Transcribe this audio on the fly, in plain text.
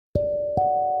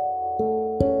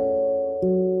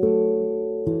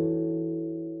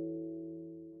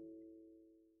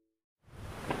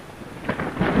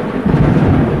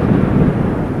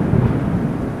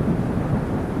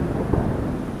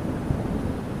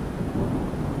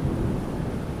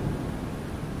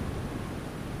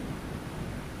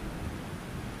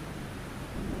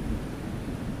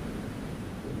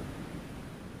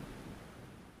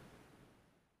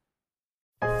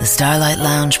The Starlight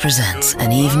Lounge presents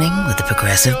An Evening with the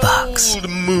Progressive Box. Old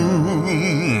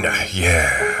moon,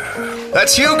 yeah.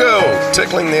 That's Hugo,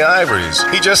 tickling the ivories.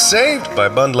 He just saved by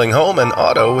bundling home and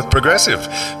auto with Progressive.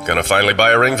 Gonna finally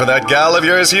buy a ring for that gal of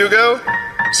yours, Hugo?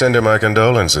 Send her my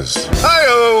condolences.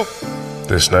 Hi-oh!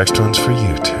 This next one's for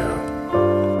you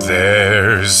two.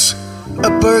 There's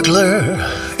a burglar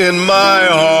in my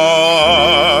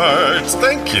heart.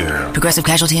 Thank you. Progressive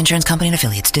Casualty Insurance Company and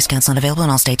Affiliates. Discounts not available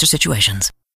in all states or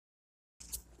situations.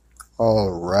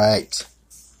 All right.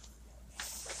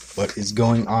 What is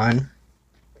going on?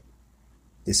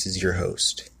 This is your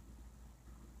host,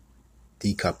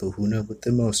 the KAPU Huna with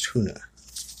the most Huna.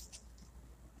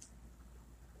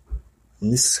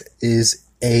 And this is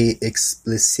a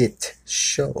explicit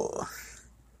show,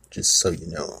 just so you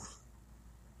know.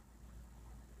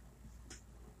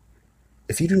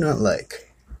 If you do not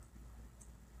like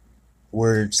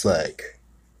words like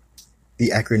the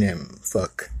acronym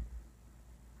FUCK,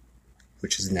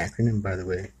 which is an acronym, by the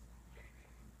way,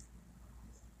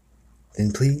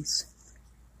 then please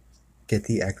get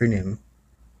the acronym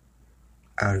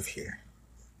out of here.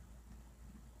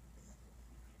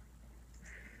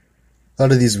 A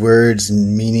lot of these words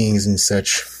and meanings and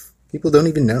such, people don't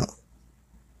even know.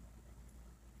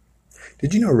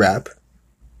 Did you know RAP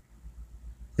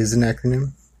is an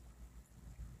acronym?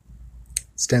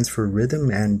 It stands for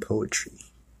Rhythm and Poetry.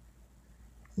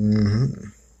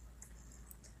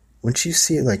 Once you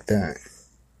see it like that,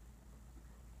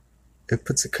 it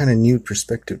puts a kind of new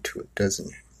perspective to it, doesn't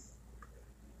it?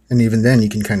 And even then, you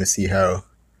can kind of see how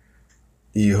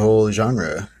the whole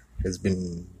genre has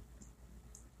been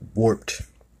warped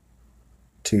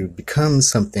to become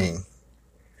something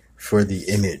for the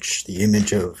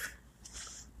image of,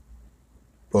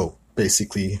 well,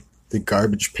 basically the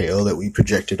garbage pail that we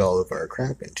projected all of our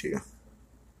crap into,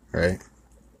 right?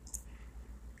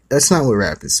 That's not what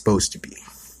rap is supposed to be.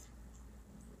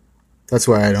 That's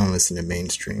why I don't listen to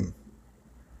mainstream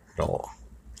at all.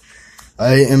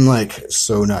 I am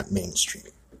so not mainstream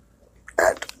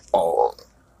at all.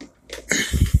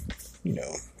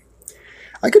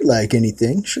 I could like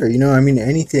anything, sure,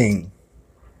 anything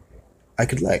I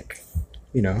could like,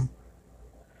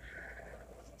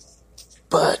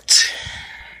 But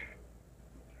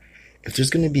if there's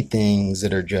going to be things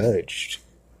that are judged,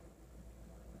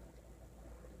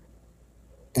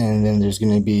 and then there's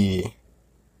going to be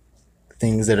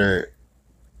things that are,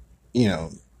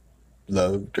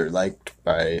 loved or liked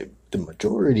by the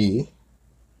majority,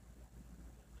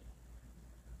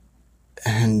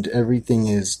 and everything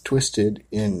is twisted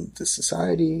in the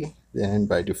society, then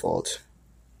by default,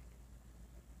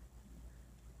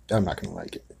 I'm not going to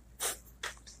like it.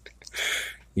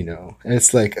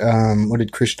 It's like, what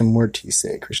did Krishnamurti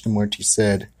say? Krishnamurti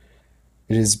said,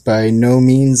 "It is by no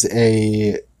means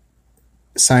a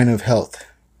sign of health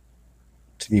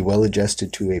to be well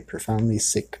adjusted to a profoundly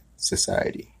sick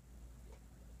society."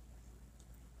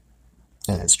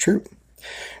 And it's true.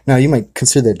 Now, you might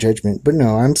consider that judgment, but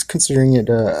no, I'm considering it,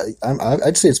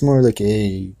 I'd say it's more like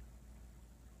a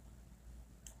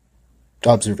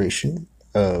observation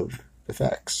of the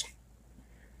facts.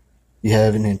 You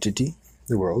have an entity,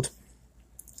 the world,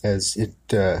 as it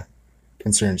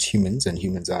concerns humans and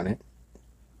humans on it,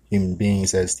 human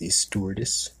beings as the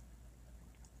stewardess,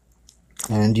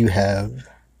 and you have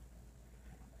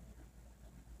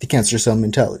the cancer cell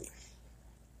mentality.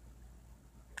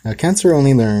 Now, cancer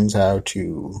only learns how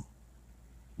to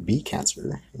be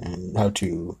cancer and how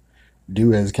to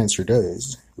do as cancer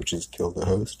does, which is kill the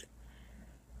host,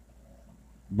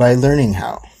 by learning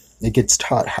how. It gets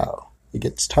taught how. It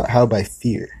gets taught how by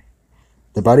fear.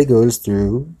 The body goes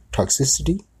through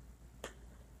toxicity,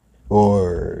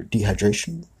 or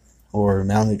dehydration, or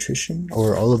malnutrition,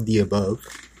 or all of the above,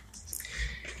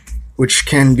 which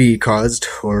can be caused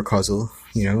or causal,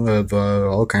 of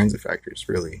all kinds of factors,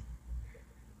 really.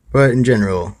 But in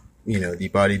general, the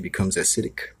body becomes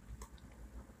acidic,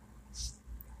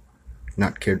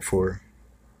 not cared for.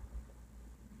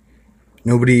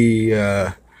 Nobody,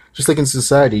 just like in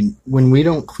society, when we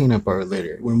don't clean up our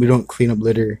litter, when we don't clean up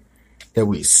litter that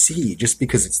we see, just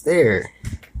because it's there,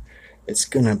 it's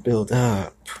gonna build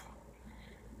up.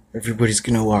 Everybody's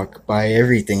gonna walk by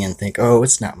everything and think, oh,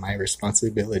 it's not my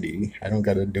responsibility. I don't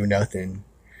gotta do nothing.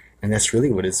 And that's really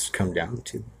what it's come down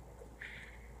to.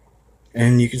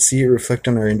 And you can see it reflect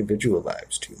on our individual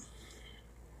lives, too.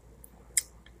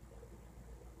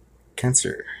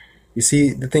 Cancer. You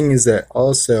see, the thing is that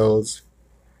all cells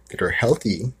that are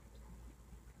healthy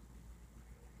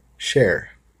share.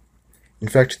 In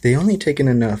fact, they only take in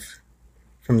enough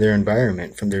from their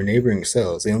environment, from their neighboring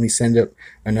cells. They only send up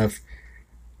enough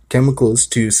chemicals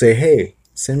to say, hey,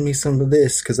 send me some of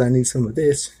this because I need some of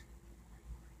this,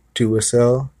 to a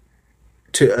cell,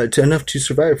 to enough to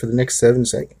survive for the next several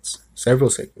seconds,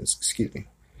 excuse me.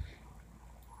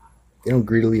 They don't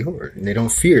greedily hoard, and they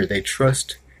don't fear. They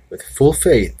trust with full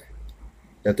faith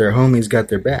that their homies got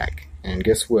their back. And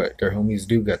guess what? Their homies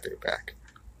do got their back.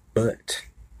 But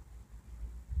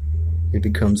it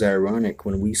becomes ironic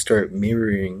when we start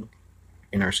mirroring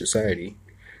in our society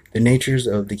the natures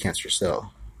of the cancer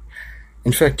cell.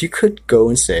 In fact, you could go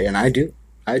and say, and I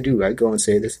go and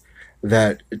say this,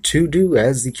 that to do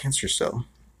as the cancer cell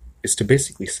is to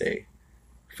basically say,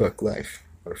 fuck life,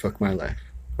 or fuck my life,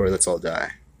 or let's all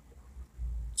die.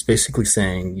 It's basically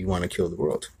saying you want to kill the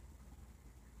world.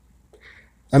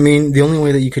 I mean, the only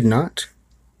way that you could not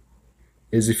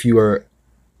is if you are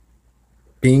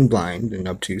being blind and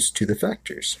obtuse to the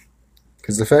factors.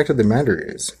 Because the fact of the matter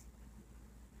is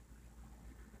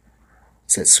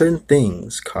that certain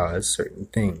things cause certain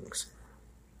things.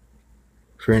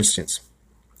 For instance,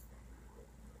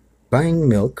 buying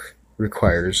milk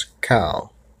requires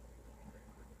cow.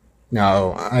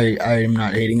 Now, I am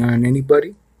not hating on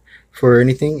anybody for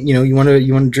anything. You know, you want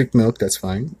to drink milk, that's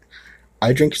fine.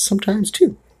 I drink it sometimes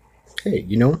too. Hey,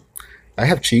 you know, I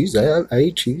have cheese. I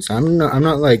eat cheese. I'm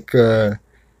not like 100%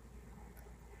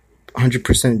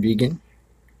 vegan.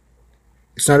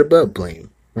 It's not about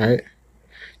blame, right?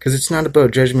 Because it's not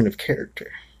about judgment of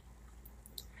character.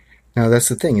 Now, that's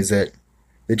the thing, is that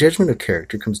the judgment of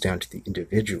character comes down to the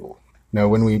individual. Now,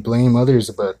 when we blame others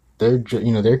about their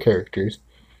characters,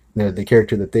 the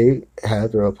character that they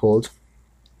have or uphold,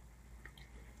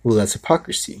 well, that's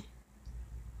hypocrisy,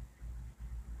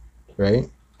 right?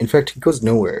 In fact, it goes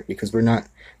nowhere, because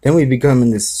then we become in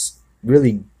this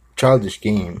really childish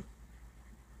game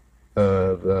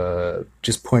of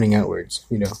just pointing outwards,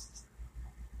 you know.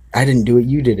 I didn't do it,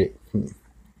 you did it. You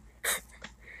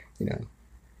know,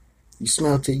 you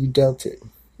smelt it, you dealt it.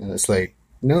 And it's like,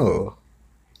 no,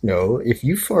 if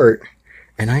you fart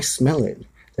and I smell it,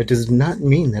 that does not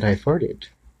mean that I farted.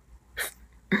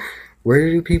 Where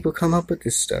do people come up with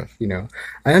this stuff, you know?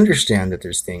 I understand that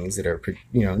there's things that are,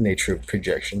 nature of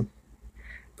projection,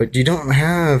 but you don't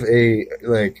have a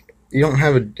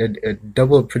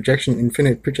double projection,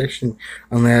 infinite projection,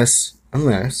 unless,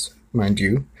 mind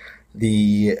you,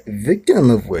 the victim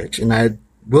of which, and I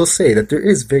will say that there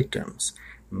is victims,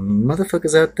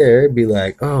 motherfuckers out there be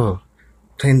like, oh,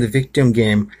 playing the victim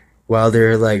game while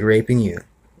they're like raping you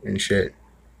and shit.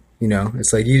 You know,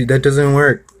 it's like, that doesn't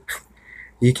work.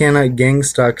 You cannot gang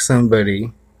stalk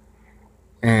somebody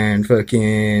and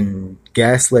fucking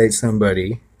gaslight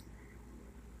somebody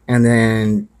and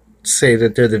then say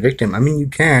that they're the victim. I mean, you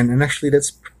can, and actually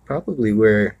that's probably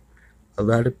where a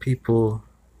lot of people,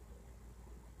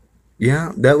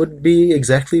 yeah, that would be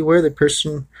exactly where the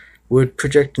person would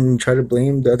project and try to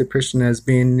blame the other person as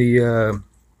being the,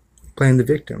 playing the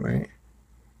victim, right?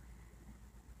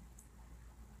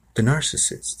 The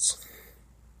narcissists.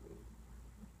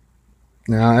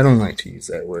 Now, I don't like to use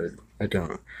that word. I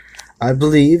don't. I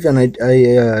believe, and I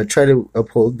try to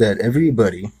uphold, that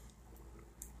everybody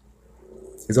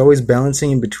is always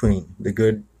balancing in between the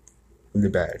good and the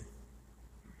bad.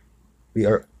 We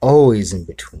are always in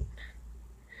between.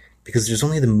 Because there's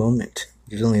only the moment.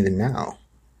 There's only the now.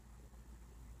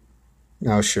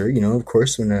 Now, sure, of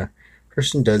course, when a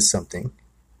person does something,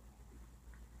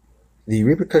 the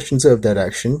repercussions of that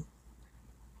action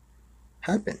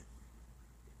happen.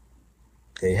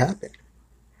 They happen.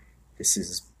 This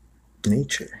is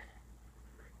nature.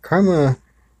 Karma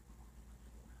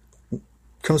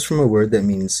comes from a word that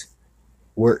means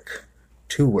work,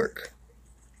 to work,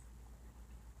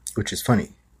 which is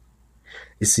funny.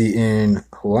 You see, in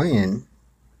Hawaiian,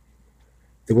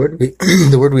 the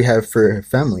word we have for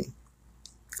family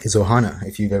is ohana,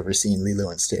 if you've ever seen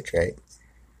Lilo and Stitch, right?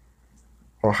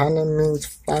 Ohana means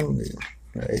family,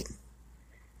 right?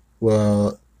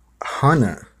 Well,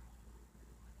 hana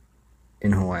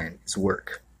in Hawaiian is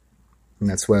work. And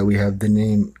that's why we have the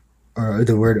name, or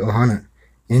the word ohana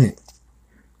in it.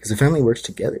 Because the family works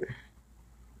together.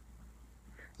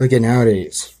 Look at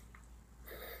nowadays.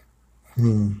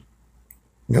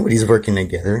 Nobody's working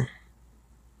together.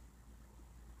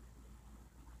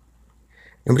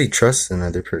 Nobody trusts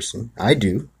another person. I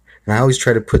do. And I always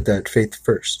try to put that faith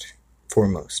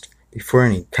foremost, before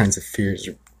any kinds of fears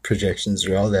or projections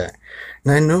or all that.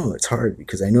 And I know it's hard,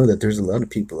 because I know that there's a lot of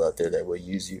people out there that will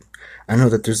use you. I know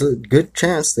that there's a good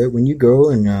chance that when you go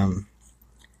and,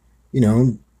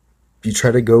 you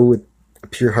try to go with a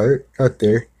pure heart out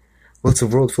there, well, it's a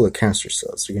world full of cancer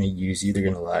cells. They're going to use you. They're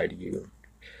going to lie to you.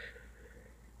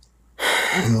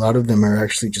 And a lot of them are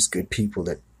actually just good people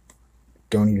that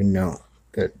don't even know,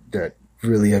 that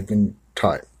really have been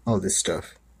taught all this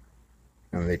stuff.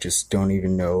 And they just don't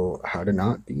even know how to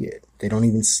not be it. They don't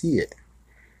even see it.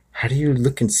 How do you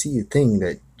look and see a thing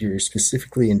that you're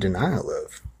specifically in denial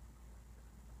of?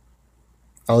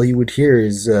 All you would hear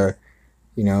is,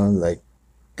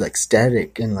 like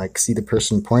static, and like see the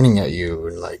person pointing at you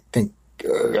and like think,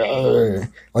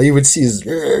 all you would see is,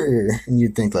 and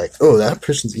you'd think like, oh, that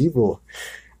person's evil.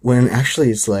 When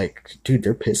actually it's like, dude,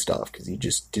 they're pissed off because you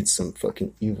just did some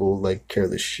fucking evil, like,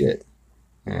 careless shit.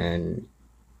 And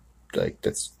like,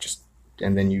 that's just,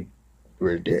 and then you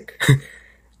were a dick.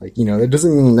 Like, that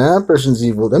doesn't mean that person's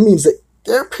evil. That means that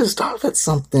they're pissed off at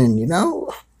something,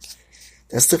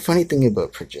 That's the funny thing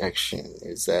about projection,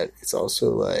 is that it's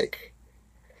also like,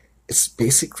 it's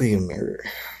basically a mirror,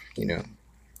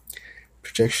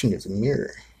 Projection is a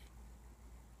mirror.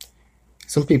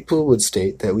 Some people would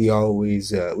state that we're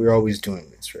always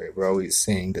doing this, right? We're always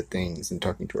saying the things and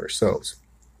talking to ourselves.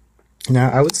 Now,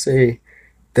 I would say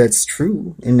that's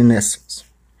true in an essence,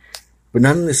 but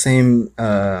not in the same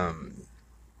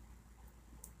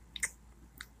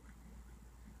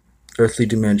earthly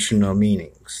dimensional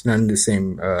meanings, not in the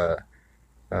same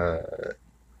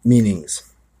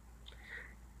meanings.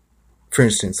 For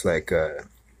instance, like,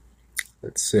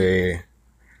 let's say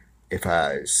if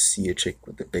I see a chick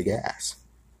with a big ass,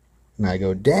 and I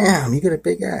go, damn, you got a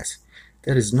big ass.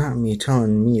 That is not me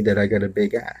telling me that I got a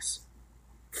big ass.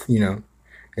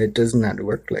 It does not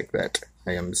work like that.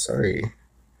 I am sorry.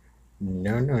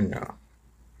 No.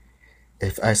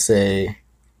 If I say,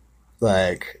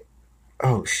 like,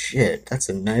 oh shit, that's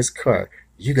a nice car.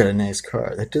 You got a nice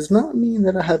car. That does not mean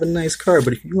that I have a nice car,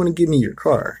 but if you want to give me your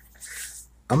car,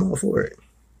 I'm all for it.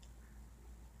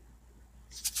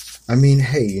 I mean,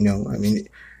 hey,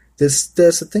 that's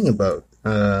the thing about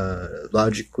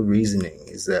logical reasoning,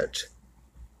 is that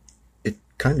it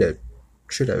kind of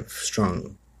should have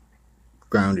strong,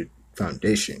 grounded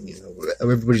foundation.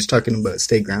 Everybody's talking about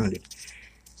stay grounded.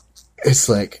 It's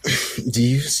like, do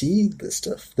you see the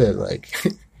stuff that, like,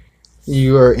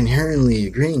 you are inherently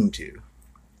agreeing to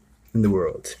in the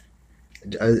world?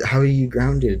 How are you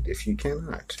grounded if you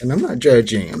cannot? And I'm not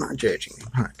judging.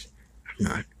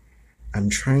 I'm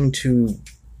trying to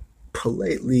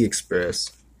politely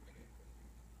express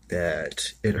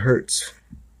that it hurts.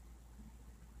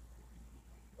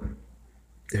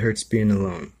 It hurts being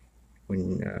alone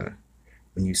when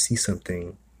you see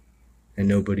something and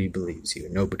nobody believes you,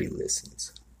 nobody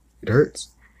listens. It hurts.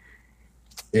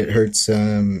 It hurts.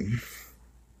 It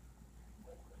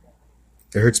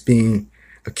hurts being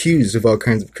accused of all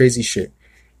kinds of crazy shit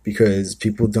because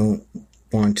people don't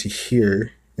want to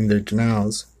hear in their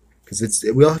denials. Because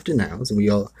we all have denials, and we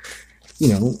all,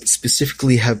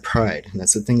 specifically have pride. And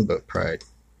that's the thing about pride,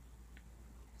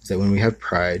 is that when we have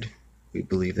pride, we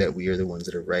believe that we are the ones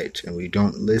that are right, and we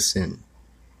don't listen.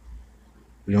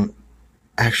 We don't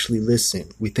actually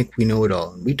listen. We think we know it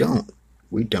all, and we don't.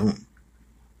 We don't.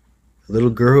 A little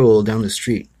girl down the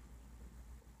street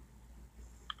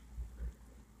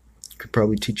could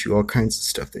probably teach you all kinds of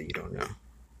stuff that you don't know.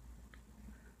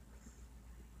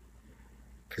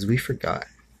 Because we forgot.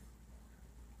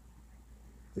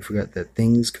 We forgot that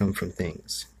things come from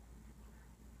things.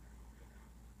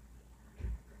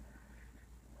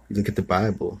 You look at the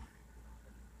Bible.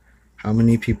 How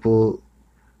many people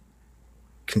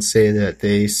can say that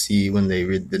they see, when they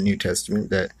read the New Testament,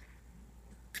 that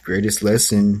the greatest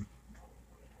lesson,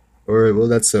 or, well,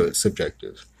 that's so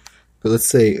subjective, but let's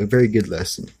say a very good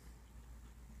lesson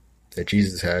that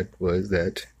Jesus had was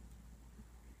that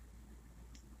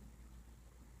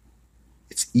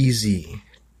it's easy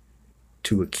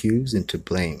to accuse and to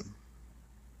blame.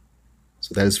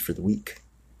 So that is for the weak.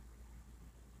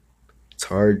 It's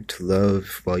hard to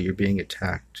love while you're being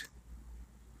attacked.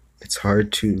 It's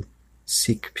hard to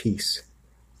seek peace.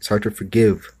 It's hard to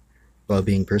forgive while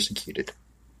being persecuted.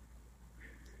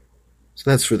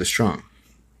 So that's for the strong.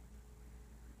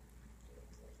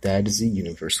 That is a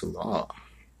universal law.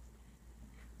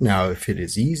 Now, if it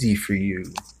is easy for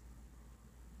you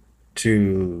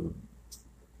to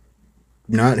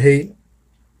not hate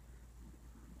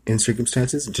in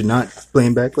circumstances, and to not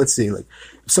blame back, let's say, like,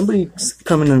 if somebody's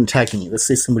coming and attacking you, let's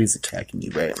say somebody's attacking you,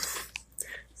 right,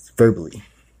 verbally.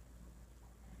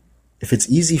 If it's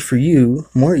easy for you,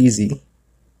 more easy,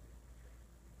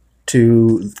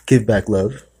 to give back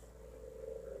love,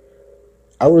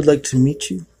 I would like to meet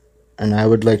you, and I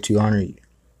would like to honor you.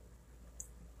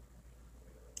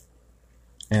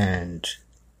 And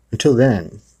until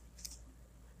then,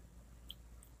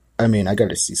 I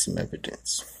gotta see some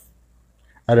evidence.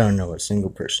 I don't know a single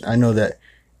person. I know that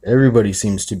everybody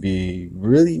seems to be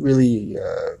really, really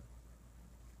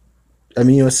I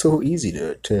mean, it was so easy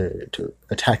to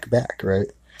attack back, right?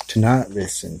 To not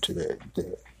listen to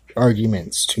the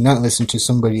arguments, to not listen to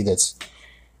somebody that's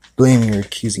blaming or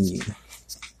accusing you.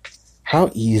 How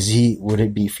easy would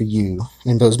it be for you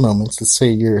in those moments? Let's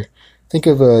say think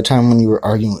of a time when you were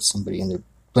arguing with somebody and they're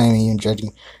blaming you and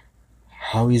judging you.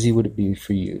 How easy would it be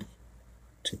for you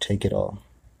to take it all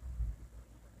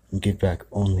and give back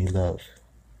only love,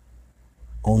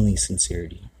 only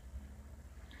sincerity?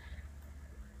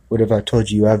 What if I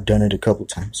told you I've done it a couple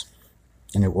times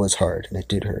and it was hard and it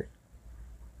did hurt?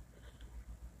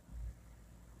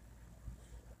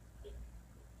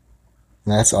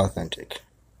 And that's authentic.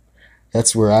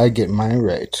 That's where I get my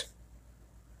right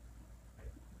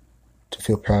to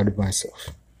feel proud of myself.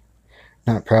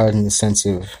 Not proud in the sense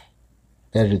of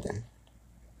better than,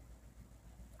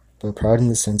 but proud in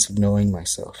the sense of knowing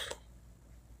myself.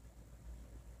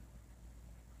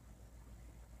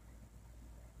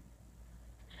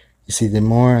 You see, the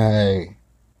more I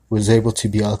was able to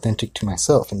be authentic to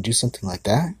myself and do something like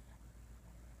that,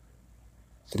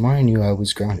 the more I knew I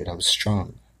was grounded, I was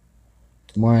strong.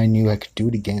 The more I knew I could do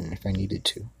it again if I needed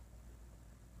to.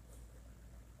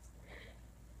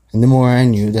 And the more I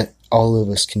knew that all of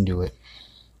us can do it.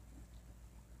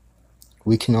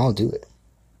 We can all do it.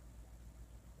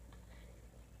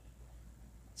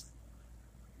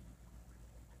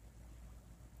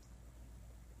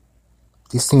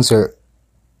 These things are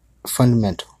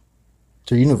fundamental.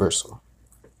 They're universal.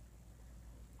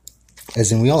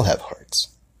 As in, we all have hearts.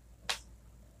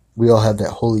 We all have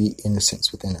that holy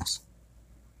innocence within us.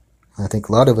 I think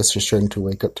a lot of us are starting to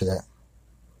wake up to that.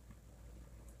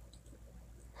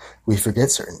 We forget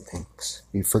certain things.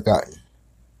 We've forgotten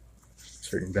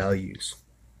certain values.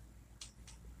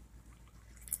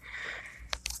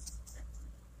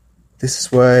 This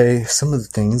is why some of the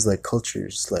things like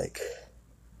cultures like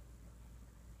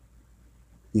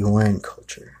the Hawaiian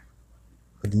culture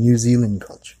or the New Zealand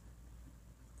culture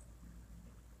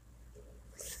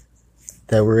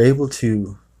that we're able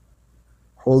to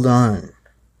hold on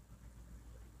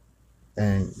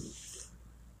and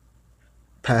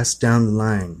pass down the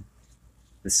line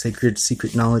the sacred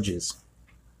secret knowledges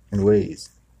and ways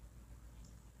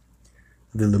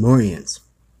of the Lemurians.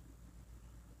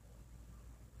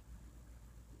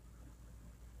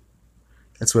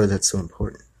 That's why that's so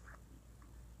important.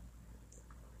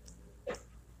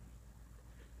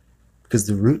 Because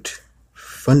the root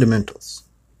fundamentals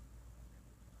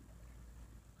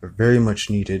are very much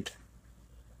needed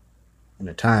in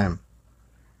a time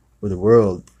where the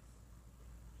world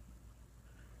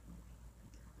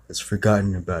has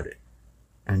forgotten about it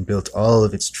and built all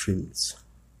of its truths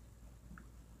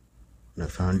on a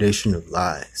foundation of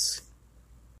lies.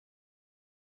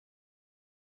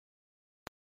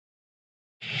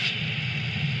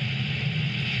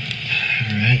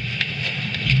 Alright.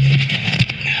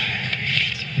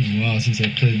 It's been a while since I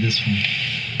played this one.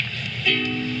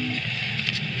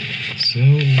 So,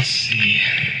 let's see.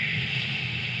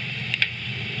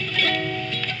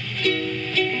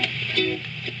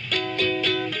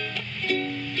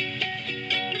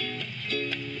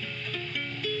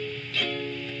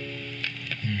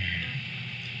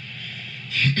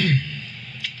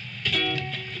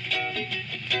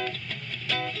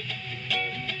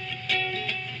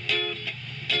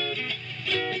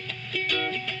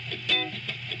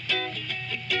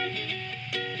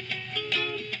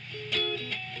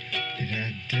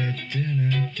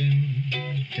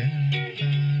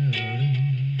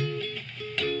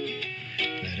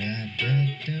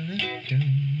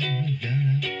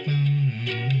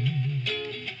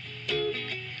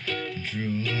 Drew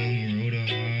a long road of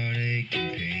heartache and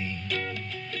pain.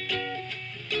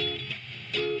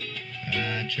 I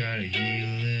try to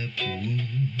heal up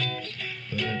wounds,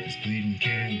 but this bleeding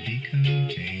can't be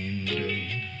contained. Oh,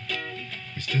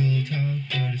 we still talk,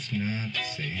 but it's not the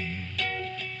same.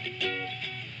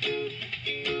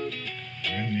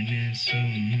 Reminisce so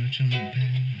much on the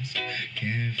past,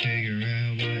 can't figure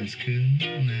out why this couldn't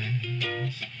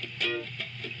last.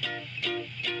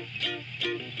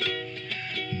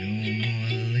 No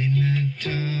more late night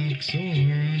talks or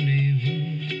rendezvous.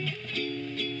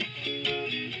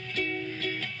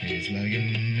 It's like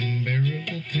an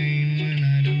unbearable pain when I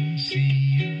don't see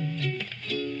you.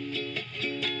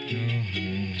 Oh,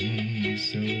 you're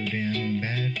so damn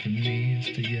bad for me, it's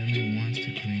the yummy wants to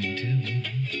cling to.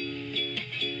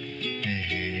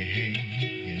 Hey,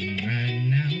 and right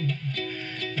now,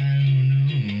 I don't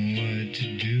know what to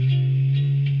do.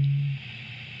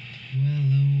 Well,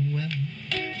 oh well,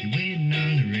 you're waiting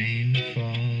on the rain to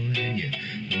fall, and you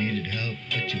needed help,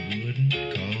 but you wouldn't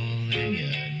call, and you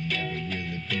never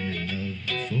really been in love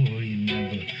before. You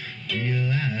never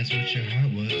realized what you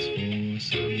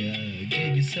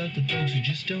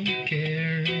just don't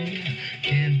care.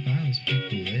 Can't find those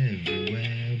people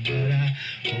everywhere, but I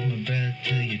hold my breath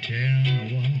till you tear on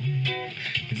the wall.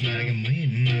 It's like I'm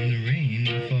waiting on the rain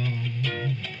to fall.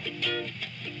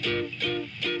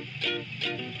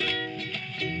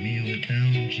 Me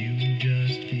without you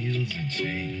just feels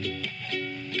insane.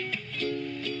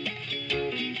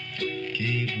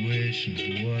 Keep wishing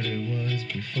for what it was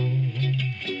before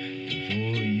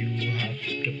you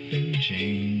hopped up and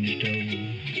changed. Oh,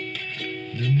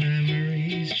 the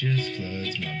memories just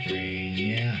floods my brain,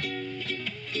 yeah.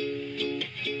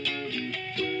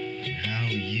 And how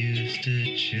we used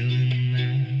to chill and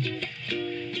laugh.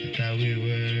 I thought we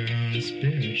were on a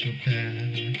spiritual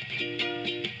path.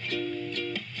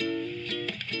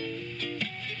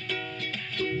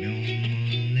 No more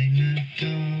late night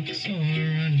talks or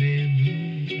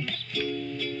rendezvous.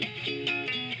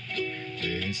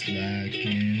 It's like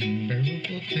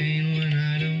unbearable pain when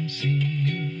I don't see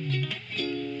you.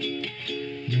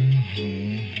 No,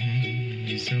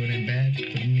 you're so damn bad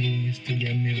for me. Still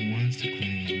got me wants to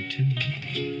cling to.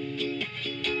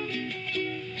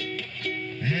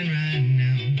 And right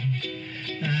now,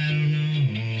 I don't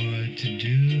know what to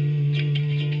do.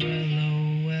 Well,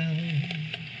 oh well.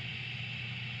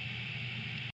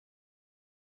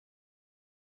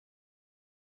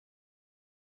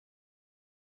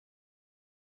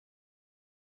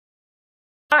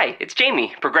 Hi, it's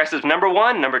Jamie, Progressive's #1,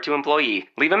 #2 employee.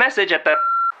 Leave a message at the...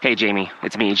 Hey, Jamie,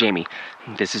 it's me, Jamie.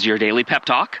 This is your daily pep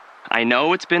talk. I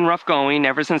know it's been rough going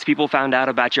ever since people found out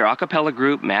about your a cappella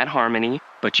group, Mad Harmony,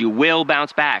 but you will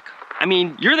bounce back. I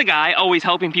mean, you're the guy always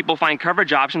helping people find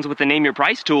coverage options with the Name Your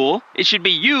Price tool. It should be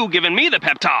you giving me the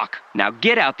pep talk. Now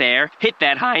get out there, hit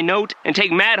that high note, and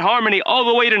take Mad Harmony all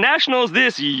the way to nationals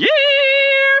this year!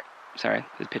 Sorry,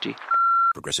 it's pitchy.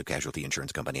 Progressive Casualty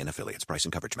Insurance Company and Affiliates. Price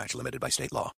and coverage match limited by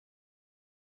state law.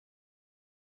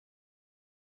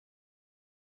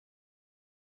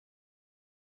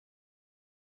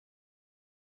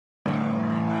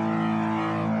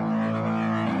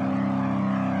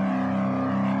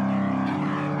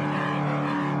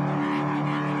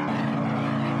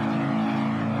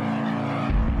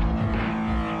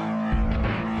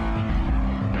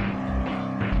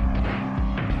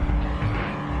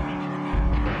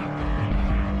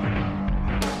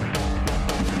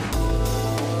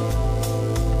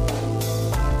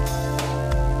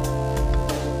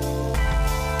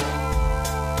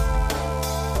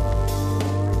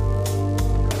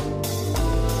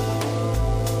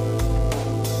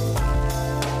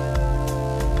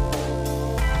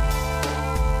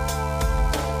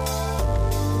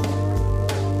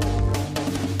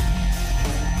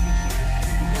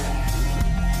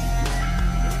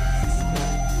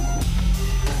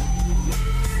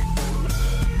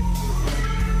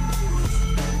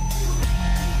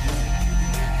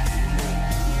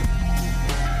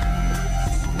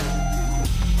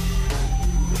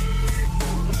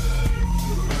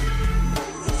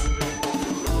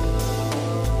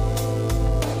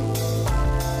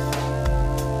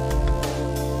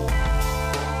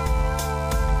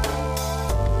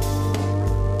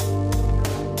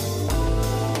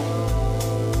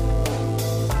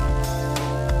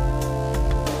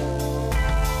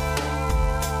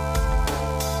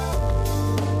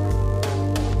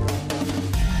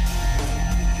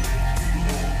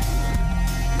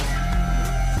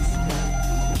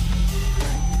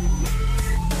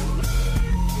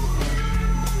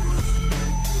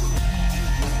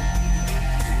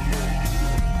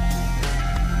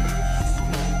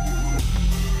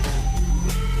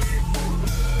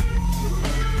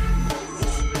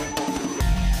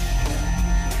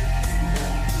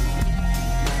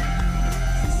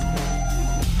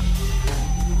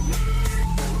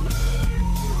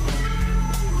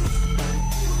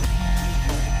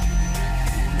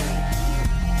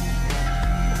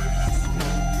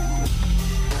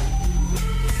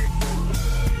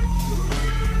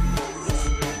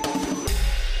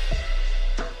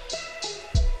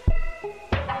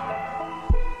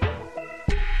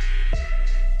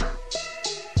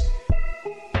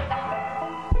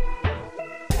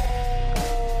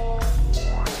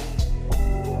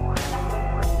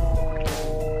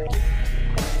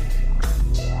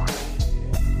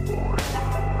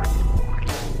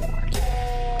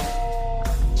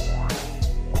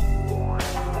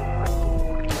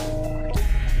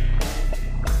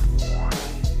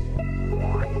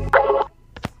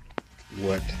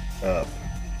 What up?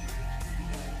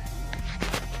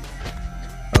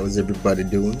 How's everybody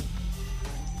doing?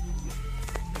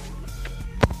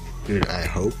 Good, I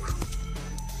hope.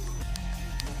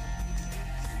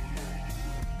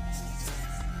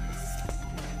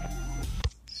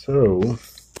 So,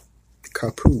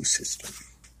 KAPU system.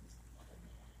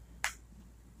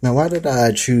 Now, why did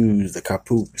I choose the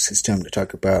KAPU system to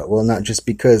talk about? Well, not just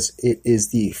because it is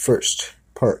the first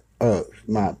part of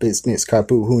my business,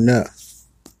 Kapuhuna.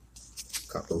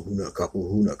 Kapuhuna,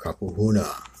 Kapuhuna, Kapuhuna.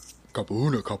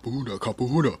 Kapuhuna, Kapuhuna,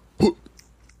 Kapuhuna.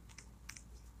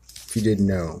 If you didn't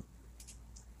know.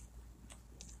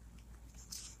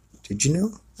 Did you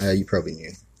know? You probably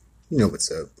knew. You know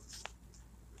what's up.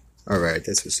 Alright,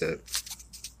 that's what's up.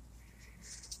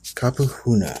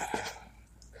 Kapuhuna.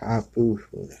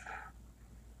 Kapuhuna.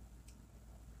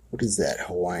 What is that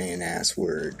Hawaiian ass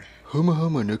word? Huma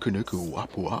huma nuku nuku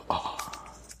wapua.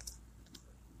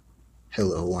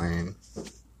 Hello, Hawaiian.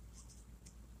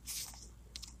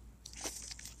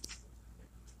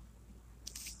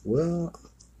 Well,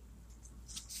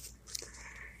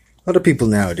 a lot of people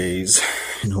nowadays,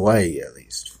 in Hawaii at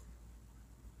least,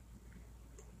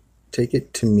 take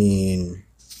it to mean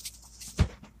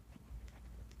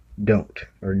don't,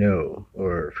 or no,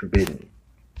 or forbidden.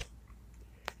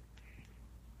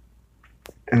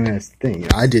 And that's the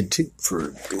thing. I did too,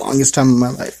 for the longest time of my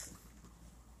life.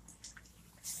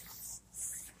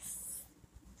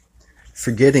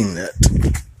 Forgetting that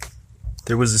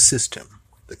there was a system,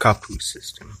 the KAPU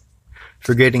system.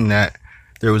 Forgetting that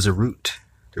there was a root,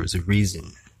 there was a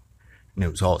reason, and it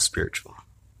was all spiritual.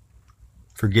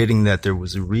 Forgetting that there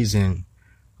was a reason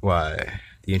why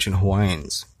the ancient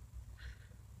Hawaiians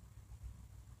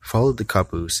followed the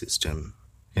KAPU system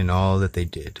in all that they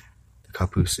did. The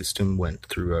KAPU system went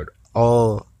throughout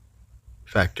all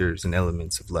factors and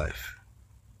elements of life.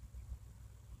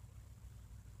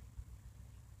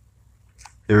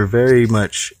 They were very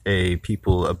much a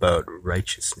people about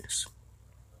righteousness.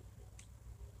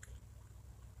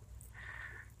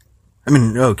 I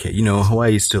mean, okay,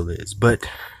 Hawaii still is, but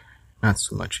not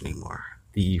so much anymore.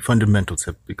 The fundamentals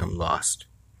have become lost.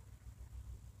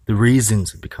 The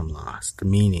reasons have become lost. The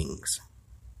meanings.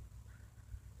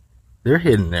 They're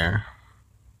hidden there.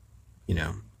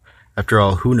 After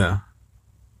all, Huna,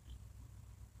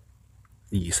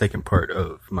 the second part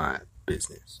of my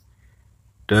business,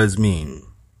 does mean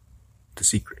the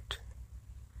secret.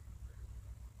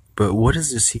 But what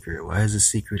is the secret? Why is a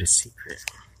secret a secret?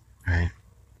 Right?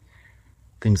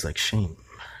 Things like shame.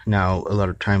 Now, a lot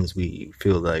of times we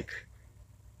feel like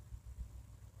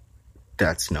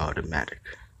that's not automatic.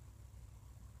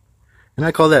 And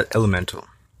I call that elemental.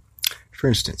 For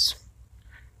instance,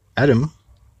 Adam,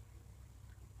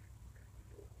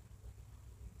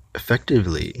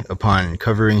 effectively, upon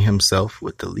covering himself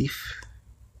with the leaf,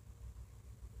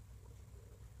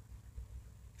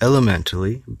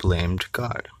 elementally blamed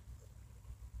God.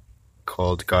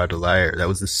 Called God a liar. That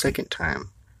was the second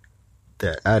time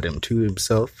that Adam, to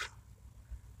himself,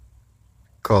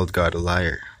 called God a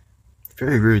liar.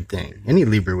 Very rude thing. Any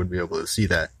Libra would be able to see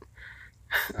that.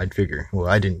 I'd figure. Well,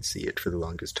 I didn't see it for the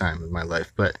longest time in my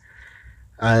life, but,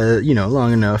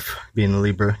 long enough being a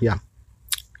Libra, yeah.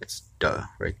 It's duh,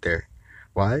 right there.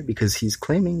 Why? Because he's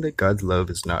claiming that God's love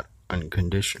is not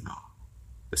unconditional.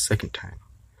 The second time.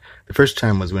 The first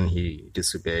time was when he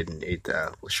disobeyed and ate the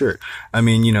apple. Sure. I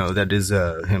mean, that is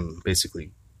him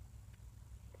basically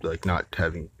like not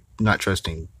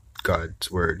trusting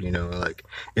God's word,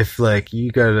 if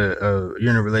you got you're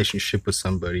in a relationship with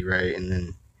somebody, right? And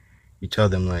then you tell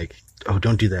them oh,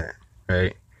 don't do that,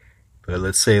 right? But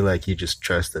let's say you just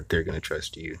trust that they're going to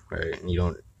trust you, right? And you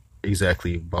don't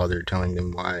exactly bother telling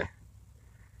them why.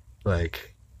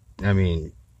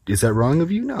 Is that wrong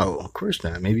of you? No, of course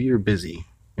not. Maybe you're busy,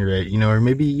 right? Or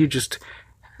maybe you just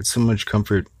had so much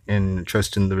comfort and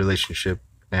trust in the relationship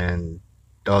and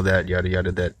all that, yada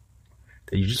yada, that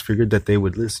you just figured that they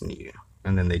would listen to you,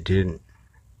 and then they didn't.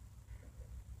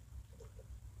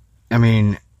 I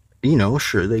mean,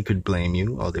 sure, they could blame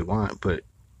you all they want, but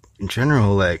in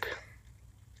general,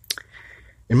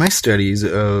 in my studies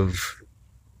of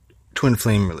twin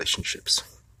flame relationships,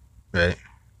 right?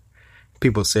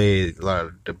 People say a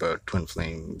lot about twin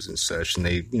flames and such, and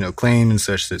they, claim and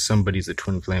such that somebody's a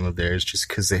twin flame of theirs just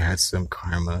because they had some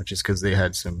karma, just because they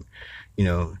had some,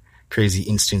 crazy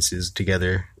instances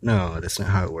together. No, that's not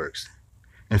how it works.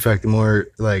 In fact, the more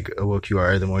awoke you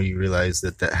are, the more you realize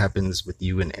that happens with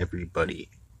you and everybody.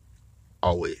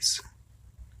 Always.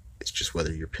 It's just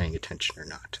whether you're paying attention or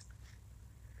not.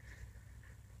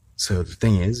 So the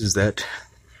thing is that,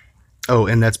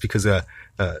 and that's because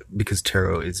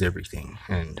tarot is everything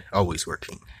and always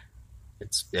working.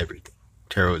 It's everything.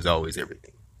 Tarot is always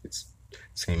everything. It's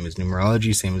same as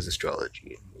numerology, same as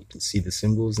astrology. You can see the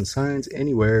symbols and signs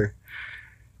anywhere,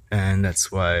 and that's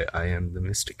why I am the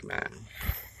mystic man.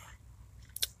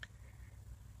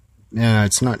 Yeah,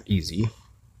 it's not easy.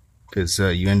 because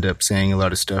you end up saying a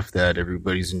lot of stuff that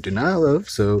everybody's in denial of,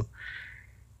 so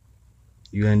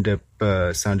you end up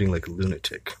sounding like a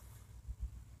lunatic.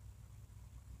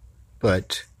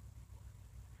 But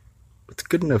with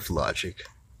good enough logic,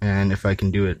 and if I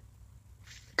can do it,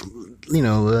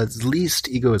 as least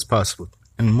ego as possible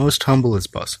and most humble as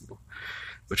possible,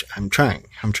 which I'm trying,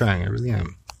 I really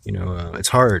am. It's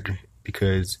hard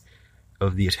because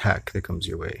of the attack that comes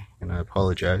your way, and I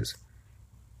apologize.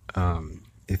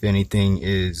 If anything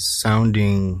is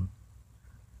sounding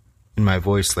in my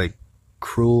voice like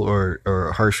cruel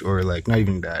or harsh, or like not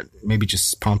even that, maybe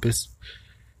just pompous,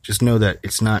 just know that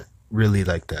it's not really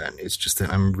like that. It's just that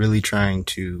I'm really trying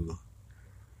to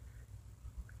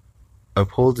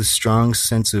uphold a strong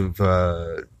sense of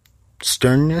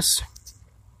sternness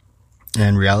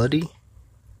and reality,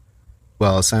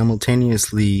 while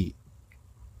simultaneously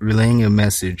relaying a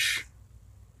message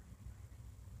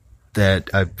that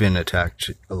I've been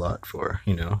attacked a lot for,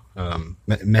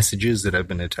 messages that I've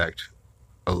been attacked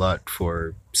a lot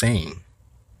for saying,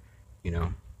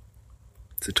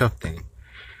 it's a tough thing.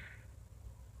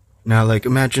 Now,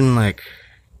 imagine,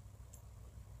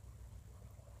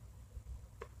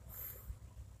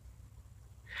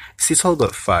 see, it's all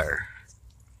about fire.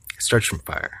 It starts from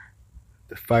fire.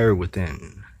 The fire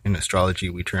within. In astrology,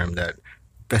 we term that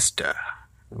Vesta.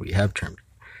 We have termed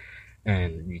it.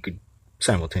 And you could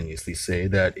simultaneously say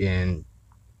that in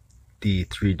the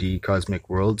 3D cosmic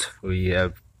world, we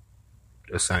have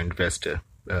assigned Vesta,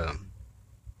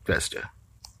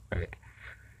 right?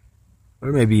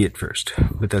 Or maybe at first,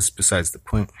 but that's besides the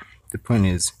point. The point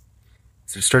is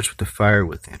it starts with the fire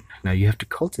within. Now you have to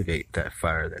cultivate that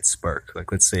fire, that spark.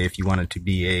 Let's say if you wanted to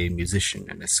be a musician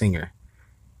and a singer,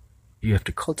 you have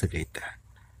to cultivate that.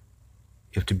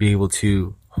 You have to be able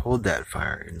to hold that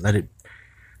fire and let it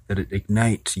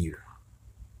ignite you.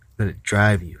 Let it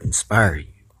drive you, inspire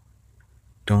you.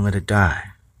 Don't let it die.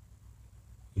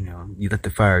 You let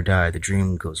the fire die, the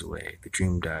dream goes away, the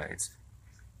dream dies.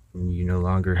 And you no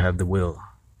longer have the will.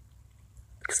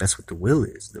 Because that's what the will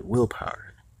is, the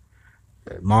willpower.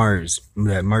 That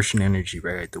Martian energy,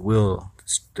 right? The will,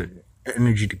 the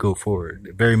energy to go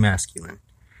forward. Very masculine.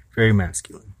 Very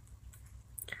masculine.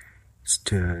 It's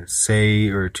to say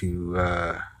or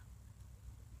to...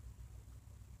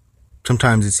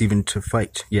 sometimes it's even to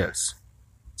fight. Yes,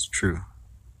 it's true.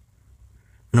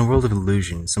 In a world of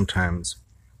illusion, sometimes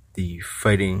the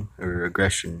fighting or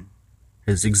aggression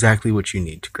is exactly what you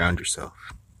need to ground yourself.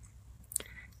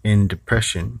 In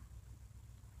depression,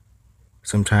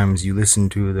 sometimes you listen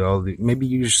to maybe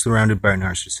you're surrounded by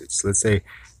narcissists. Let's say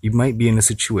you might be in a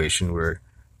situation where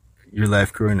your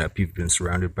life growing up, you've been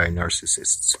surrounded by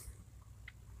narcissists.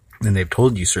 And they've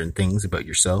told you certain things about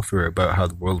yourself or about how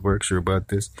the world works or about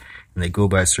this. And they go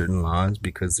by certain laws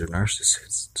because they're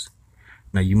narcissists.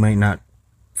 Now, you might not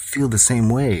feel the same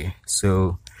way.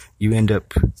 So you end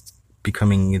up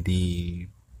becoming the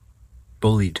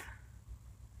bullied.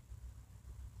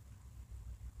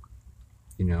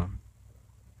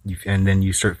 And then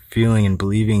you start feeling and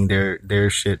believing their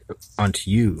shit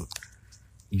onto you.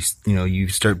 You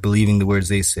start believing the words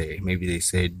they say. Maybe they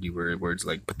said you were words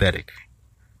like pathetic.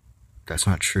 That's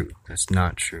not true. That's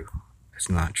not true. That's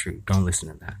not true. Don't listen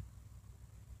to that.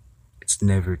 It's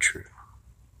never true.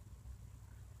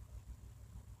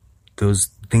 Those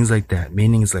things like that,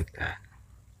 meanings like that,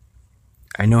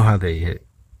 I know how they hit.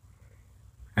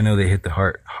 I know they hit the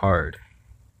heart hard,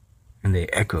 and they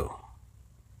echo.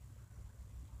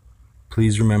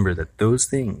 Please remember that those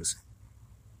things,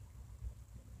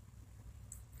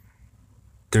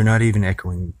 they're not even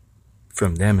echoing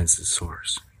from them as the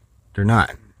source. They're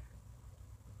not.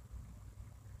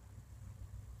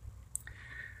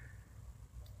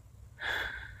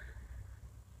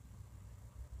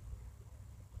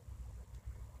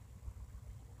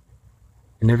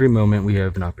 In every moment, we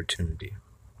have an opportunity.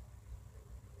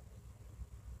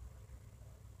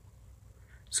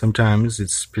 Sometimes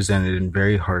it's presented in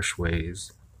very harsh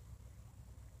ways,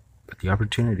 but the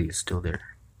opportunity is still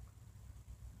there.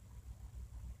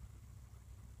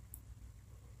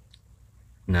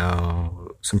 Now,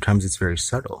 sometimes it's very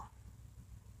subtle.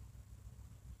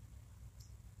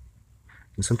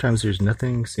 And sometimes there's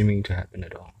nothing seeming to happen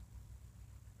at all.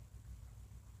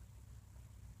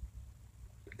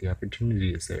 But the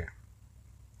opportunity is there.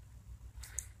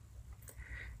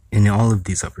 In all of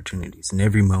these opportunities, in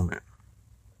every moment,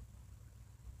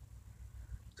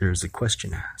 there's a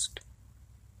question asked.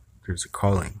 There's a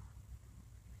calling.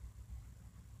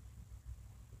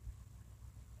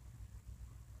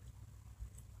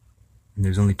 And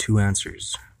there's only two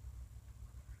answers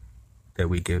that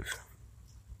we give.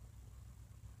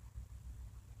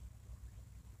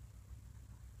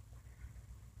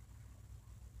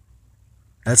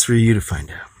 That's for you to find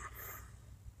out.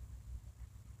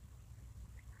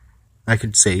 I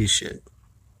could say shit.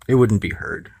 It wouldn't be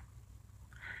heard.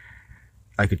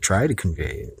 I could try to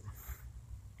convey it.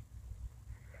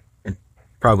 It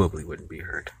probably wouldn't be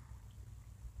heard.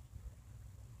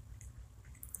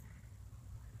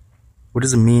 What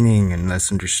is a meaning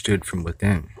unless understood from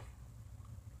within?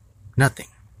 Nothing.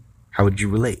 How would you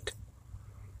relate?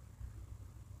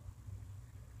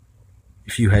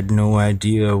 If you had no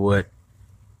idea what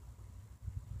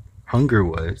hunger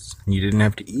was, and you didn't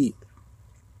have to eat,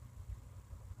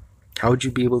 how would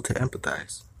you be able to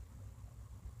empathize?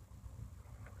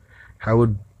 How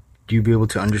would you be able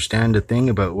to understand a thing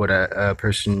about what a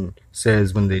person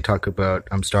says when they talk about,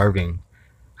 I'm starving?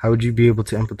 How would you be able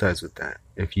to empathize with that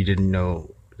if you didn't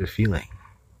know the feeling?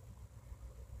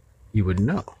 You wouldn't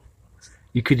know.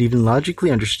 You could even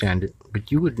logically understand it, but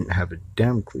you wouldn't have a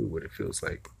damn clue what it feels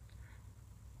like.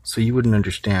 So you wouldn't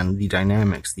understand the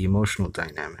dynamics, the emotional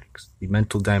dynamics, the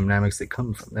mental dynamics that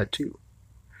come from that too.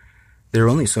 There are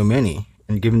only so many,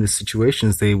 and given the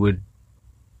situations, they would,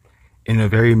 in a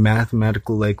very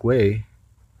mathematical-like way,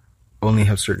 only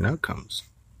have certain outcomes.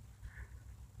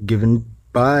 Given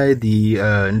by the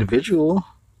individual,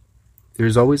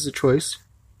 there's always a choice,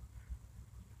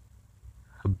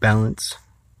 a balance.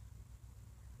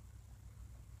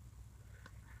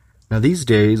 Now these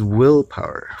days,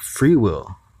 willpower, free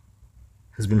will,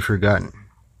 has been forgotten.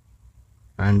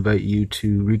 I invite you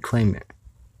to reclaim it.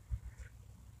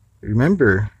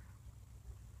 Remember,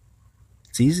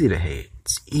 it's easy to hate,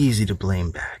 it's easy to blame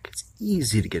back, it's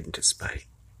easy to get into spite.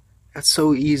 That's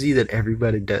so easy that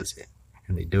everybody does it,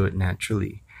 and they do it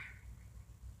naturally.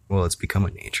 Well, it's become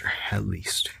a nature, at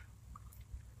least.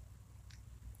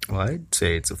 Well, I'd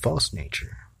say it's a false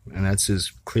nature, and that's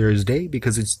as clear as day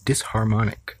because it's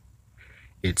disharmonic.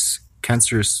 It's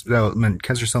cancer cell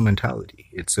mentality.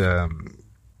 It's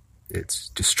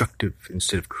destructive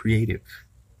instead of creative.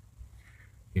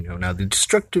 Now the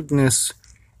destructiveness,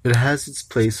 it has its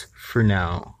place for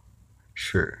now.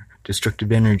 Sure.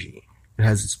 Destructive energy, it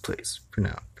has its place for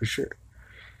now, for sure.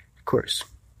 Of course.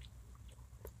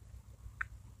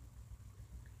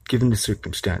 Given the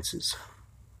circumstances,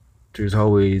 there's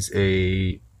always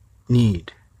a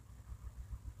need.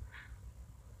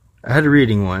 I had a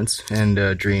reading once, and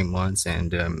a dream once,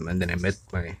 and then I met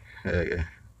my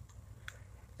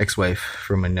ex-wife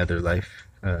from another life.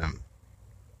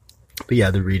 But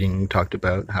yeah, the reading talked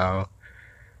about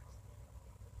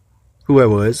who I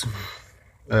was.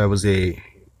 I was a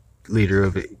leader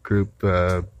of a group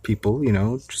of people,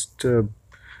 just a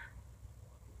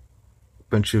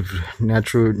bunch of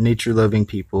nature-loving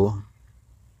people,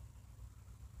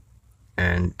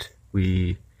 and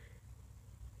we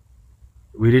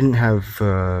didn't have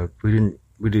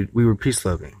we were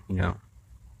peace-loving,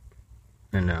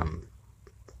 and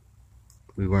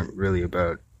we weren't really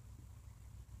about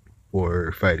war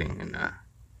or fighting, and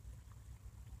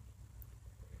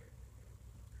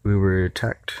we were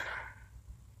attacked.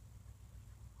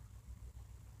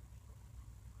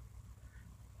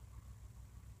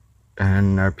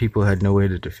 And our people had no way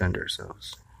to defend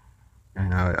ourselves.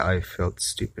 And I felt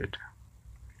stupid.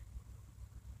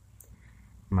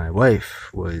 My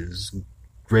wife was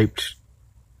raped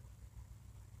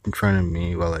in front of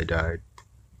me while I died.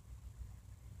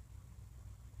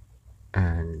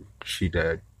 And she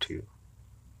died too.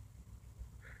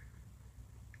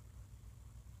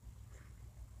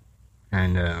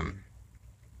 And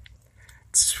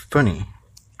it's funny.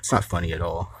 It's not funny at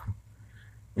all.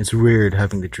 It's weird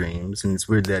having the dreams, and it's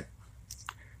weird that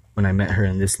when I met her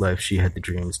in this life, she had the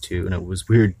dreams too, and it was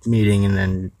weird meeting and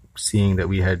then seeing that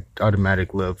we had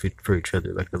automatic love for each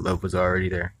other, like the love was already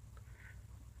there.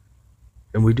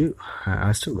 And we do.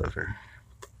 I still love her.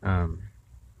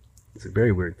 It's a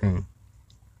very weird thing.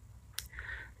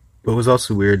 What was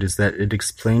also weird is that it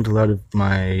explained a lot of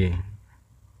my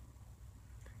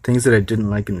things that I didn't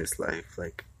like in this life.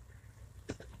 Like,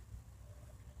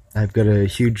 I've got a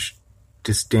huge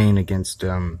disdain against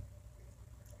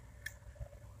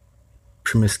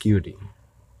promiscuity,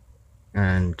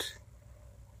 and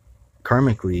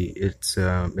karmically, it's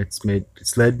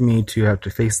led me to have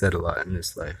to face that a lot in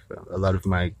this life. A lot of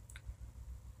my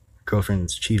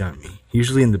girlfriends cheat on me,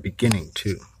 usually in the beginning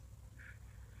too,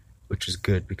 which is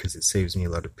good because it saves me a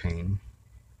lot of pain.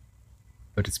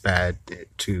 But it's bad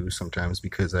too sometimes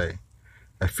because I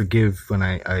forgive when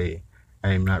I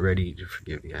am not ready to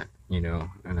forgive yet,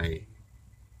 and I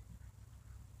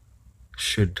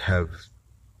should have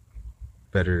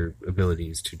better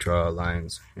abilities to draw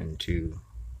lines and to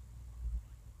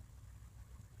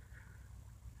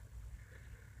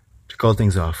call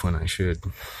things off when I should.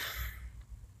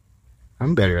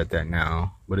 I'm better at that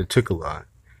now, but it took a lot.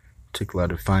 It took a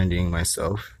lot of finding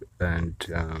myself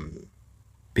and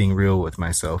being real with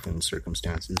myself in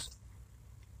circumstances.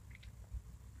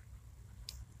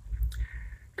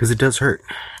 Because it does hurt.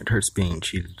 It hurts being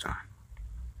cheated on.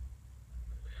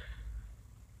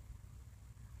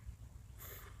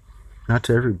 Not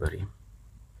to everybody.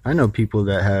 I know people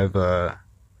that have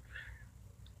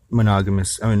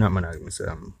polygamous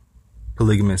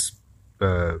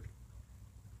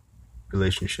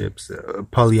relationships,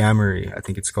 polyamory, I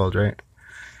think it's called, right?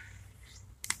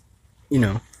 You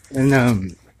know,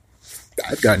 and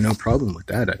I've got no problem with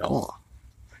that at all.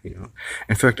 You know,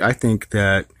 in fact, I think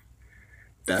that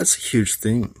that's a huge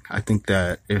thing. I think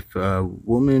that if a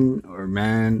woman or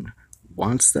man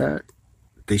wants that,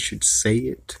 they should say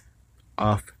it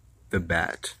off the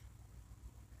bat.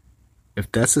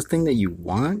 If that's the thing that you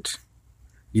want,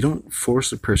 you don't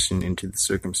force a person into the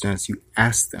circumstance, you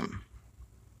ask them.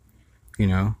 You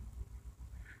know?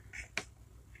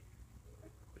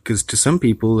 Because to some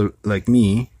people, like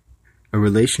me, a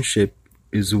relationship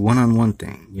is a one-on-one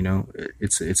thing, you know?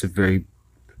 It's a very...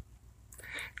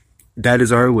 That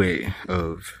is our way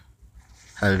of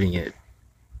having it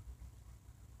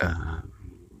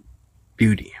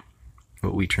beauty.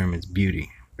 What we term as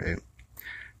beauty, right?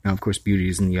 Now, of course, beauty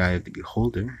is in the eye of the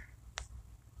beholder.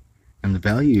 And the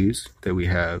values that we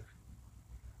have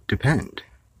depend.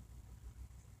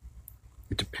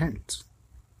 It depends.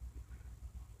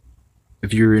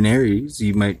 If you're an Aries,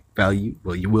 you might value,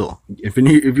 well, you will. If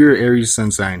you're an Aries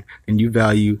sun sign, then you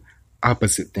value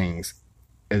opposite things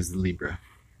as the Libra.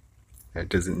 That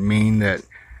doesn't mean that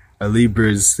a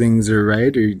Libra's things are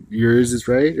right or yours is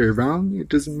right or wrong. It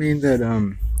doesn't mean that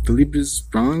the Libra's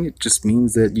wrong. It just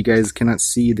means that you guys cannot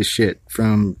see the shit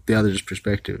from the other's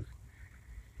perspective.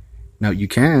 Now, you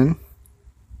can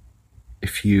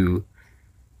if you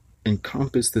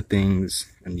encompass the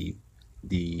things and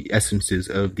the essences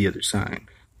of the other sign.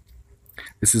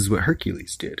 This is what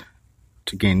Hercules did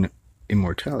to gain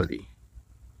immortality.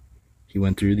 He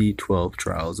went through the 12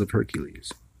 trials of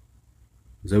Hercules.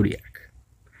 Zodiac.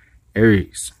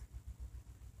 Aries.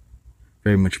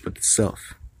 Very much about the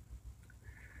self.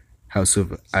 House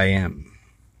of I am.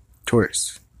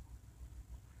 Taurus.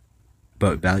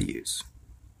 About values.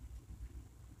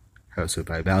 House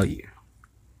of I value.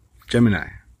 Gemini.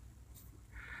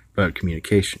 About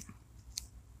communication.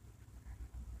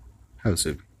 House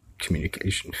of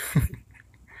communication.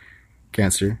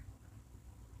 Cancer.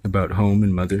 About home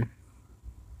and mother.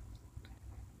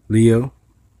 Leo.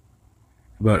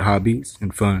 About hobbies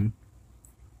and fun.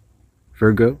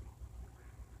 Virgo.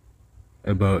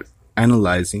 About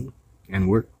analyzing and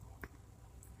work.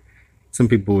 Some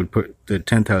people would put the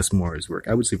 10th house more as work.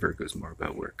 I would say Virgo is more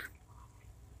about work.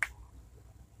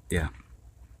 Yeah.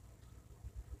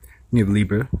 You have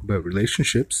Libra, about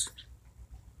relationships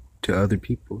to other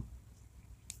people.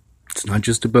 It's not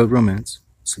just about romance.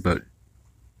 It's about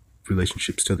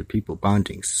relationships to other people,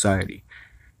 bonding, society.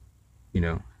 You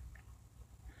know.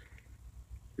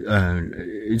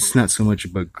 It's not so much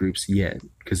about groups yet,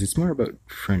 because it's more about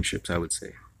friendships, I would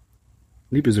say.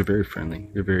 Libras are very friendly,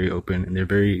 they're very open, and they're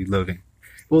very loving.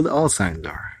 Well, all signs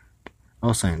are.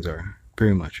 All signs are,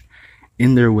 very much.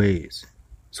 In their ways.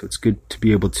 So it's good to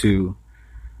be able to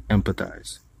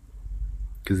empathize.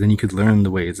 Because then you could learn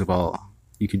the ways of all.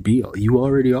 You could be all. You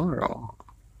already are all.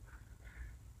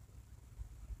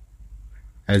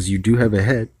 As you do have a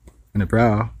head and a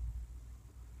brow,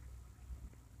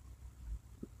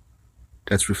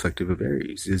 that's reflective of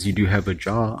Aries. As you do have a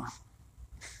jaw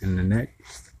and a neck,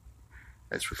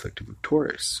 that's reflective of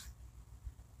Taurus.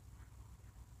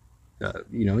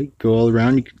 You go all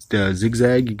around, you could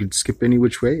zigzag, you could skip any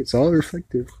which way. It's all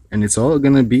reflective. And it's all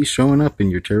going to be showing up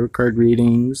in your tarot card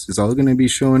readings. It's all going to be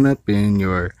showing up in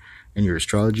your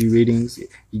astrology readings.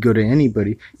 You go to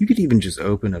anybody, you could even just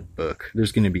open a book.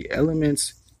 There's going to be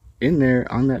elements in there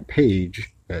on that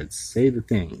page that say the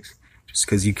things. Just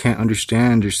because you can't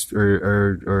understand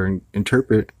or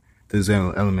interpret those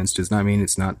elements does not mean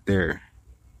it's not there.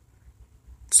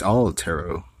 It's all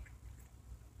tarot.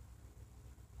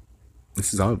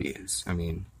 This is obvious. I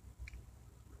mean,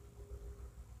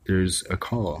 there's a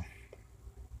call.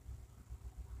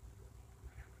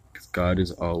 Because God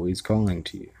is always calling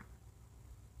to you.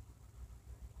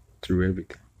 Through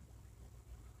everything.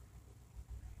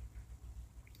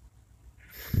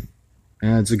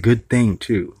 And it's a good thing,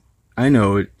 too. I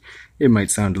know it might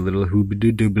sound a little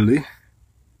hoobity-doobly.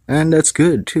 And that's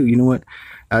good, too. You know what?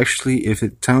 Actually, if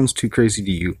it sounds too crazy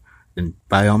to you, then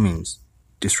by all means,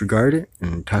 disregard it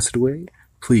and toss it away.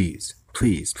 Please,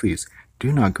 please, please,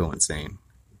 do not go insane.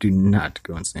 Do not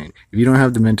go insane. If you don't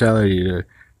have the mentality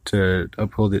to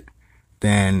uphold it,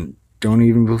 then don't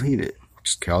even believe it.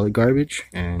 Just call it garbage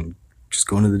and just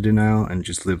go into the denial and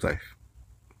just live life.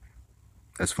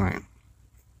 That's fine.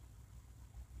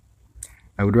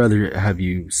 I would rather have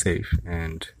you safe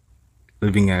and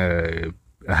living a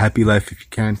happy life if you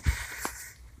can.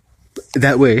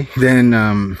 That way, then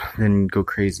go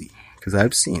crazy. Because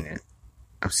I've seen it.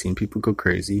 I've seen people go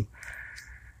crazy.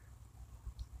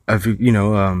 I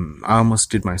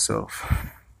almost did myself.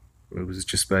 It was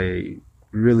just by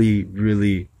really,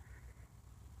 really,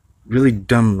 really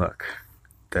dumb luck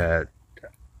that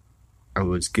I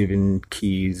was given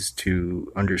keys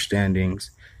to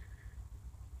understandings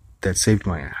that saved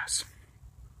my ass.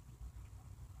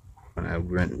 When I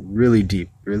went really deep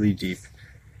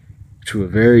to a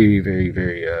very, very,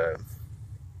 very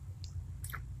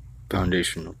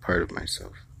foundational part of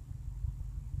myself.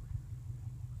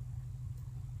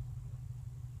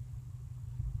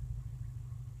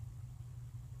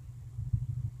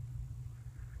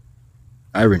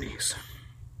 Ironies,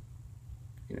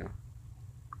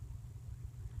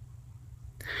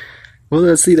 Well,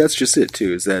 that's just it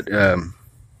too. Is that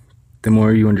the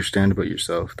more you understand about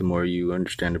yourself, the more you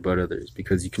understand about others,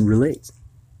 because you can relate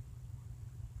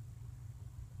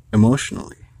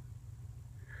emotionally.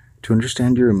 To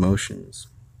understand your emotions,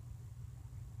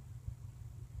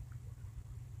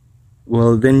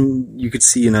 well, then you could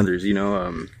see in others.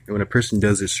 When a person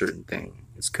does a certain thing,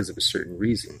 it's because of a certain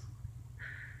reason.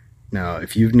 Now,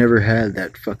 if you've never had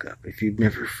that fuck up, if you've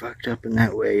never fucked up in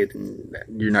that way, then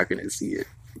you're not going to see it.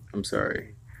 I'm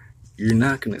sorry. You're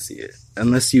not going to see it.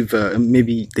 Unless you've,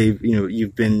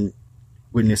 you've been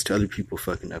witness to other people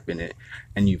fucking up in it,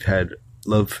 and you've had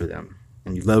love for them,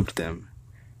 and you loved them,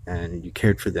 and you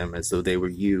cared for them as though they were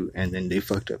you, and then they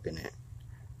fucked up in it.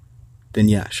 Then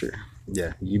yeah, sure.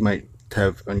 Yeah, you might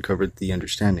have uncovered the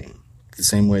understanding. The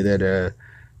same way that a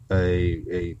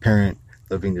parent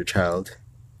loving their child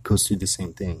goes through the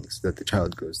same things that the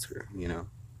child goes through,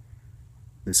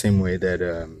 The same way that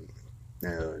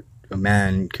a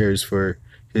man cares for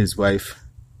his wife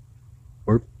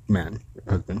or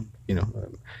husband,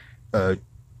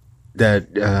 that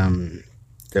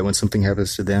when something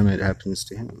happens to them, it happens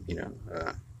to him,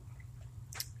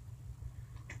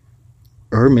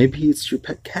 or maybe it's your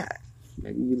pet cat.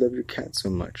 Maybe you love your cat so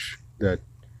much that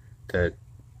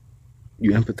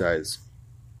you empathize.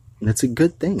 And that's a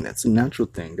good thing. That's a natural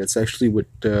thing. That's actually what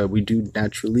we do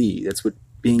naturally. That's what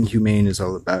being humane is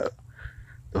all about.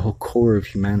 The whole core of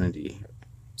humanity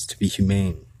is to be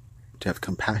humane, to have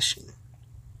compassion.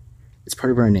 It's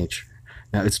part of our nature.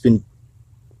 Now, it's been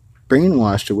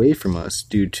brainwashed away from us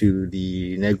due to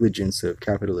the negligence of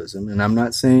capitalism. And I'm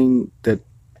not saying that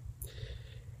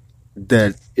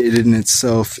it in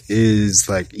itself is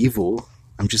like evil.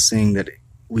 I'm just saying that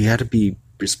we had to be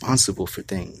responsible for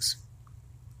things.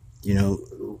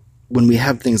 When we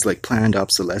have things like planned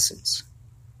obsolescence,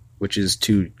 which is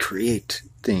to create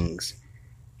things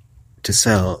to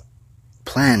sell,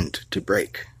 planned to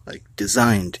break, like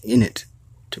designed in it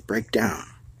to break down,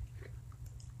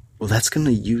 well, that's going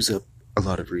to use up a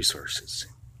lot of resources.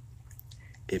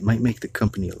 It might make the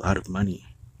company a lot of money,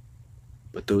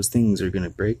 but those things are going to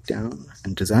break down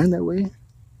and designed that way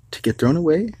to get thrown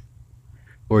away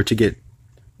or to get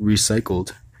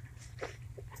recycled,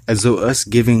 as though us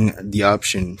giving the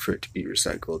option for it to be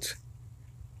recycled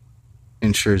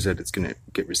ensures that it's going to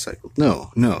get recycled.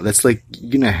 No, that's like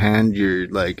you're going to hand your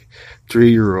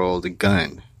 3-year-old a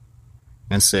gun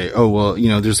and say, oh, well,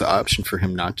 there's the option for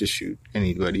him not to shoot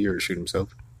anybody or shoot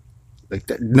himself. Like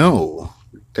that. No,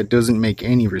 that doesn't make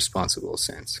any responsible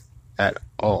sense at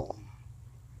all.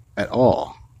 At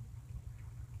all.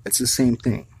 It's the same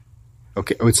thing.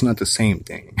 Okay, it's not the same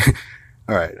thing.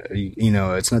 All right,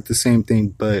 it's not the same thing,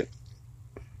 but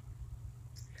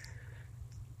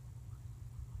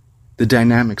the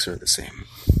dynamics are the same.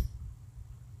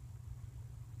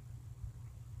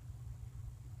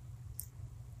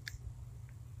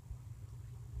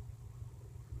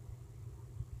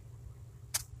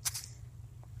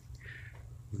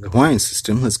 The Hawaiian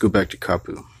system, let's go back to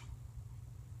KAPU. Well,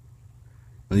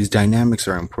 these dynamics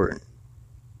are important.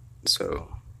 So,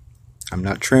 I'm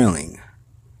not trailing.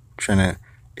 I'm trying to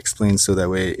explain so that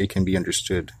way it can be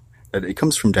understood that it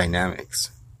comes from dynamics.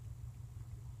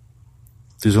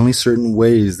 There's only certain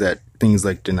ways that things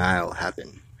like denial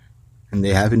happen. And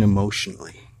they happen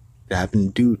emotionally. They happen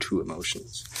due to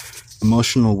emotions.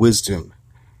 Emotional wisdom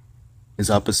is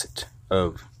opposite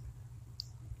of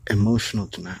emotional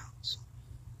denials.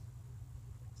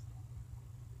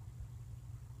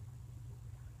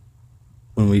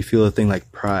 When we feel a thing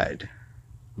like pride,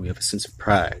 we have a sense of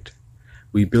pride,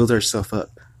 we build ourselves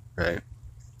up, right?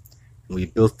 And we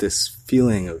built this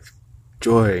feeling of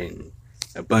joy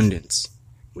abundance.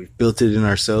 We've built it in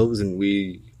ourselves, and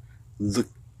we look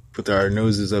with our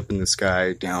noses up in the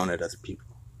sky down at other people.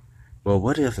 Well,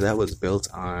 what if that was built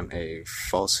on a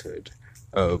falsehood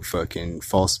of fucking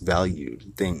false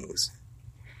valued things?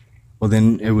 Well,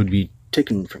 then it would be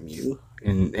taken from you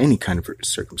in any kind of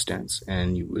circumstance,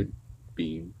 and you would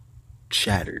be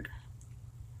shattered.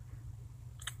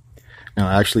 Now,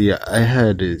 actually, I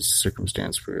had a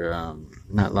circumstance where,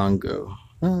 not long ago,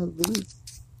 a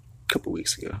couple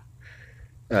weeks ago,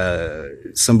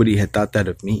 somebody had thought that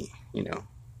of me, you know.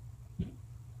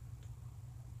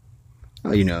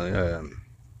 And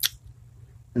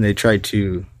they tried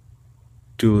to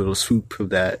do a little swoop of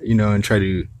that, you know, and try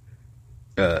to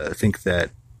think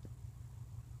that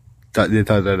they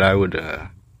thought that I would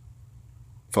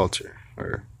falter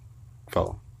or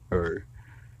fall or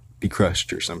be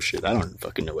crushed or some shit. I don't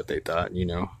fucking know what they thought, you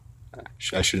know.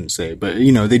 I shouldn't say, but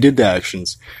you know, they did the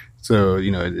actions, so you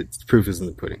know, it's proof is in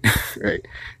the pudding, right?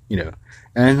 You know,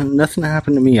 and nothing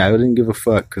happened to me. I didn't give a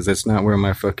fuck because that's not where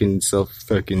my fucking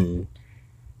fucking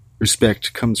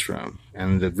respect comes from,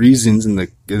 and the reasons and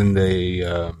the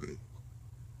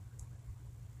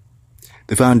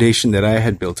foundation that I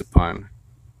had built upon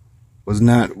was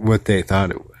not what they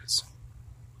thought it was.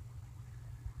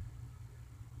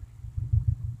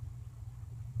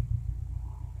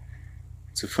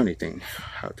 It's a funny thing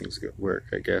how things work,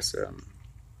 I guess.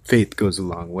 Faith goes a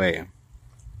long way.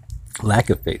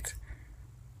 Lack of faith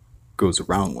goes the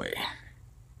wrong way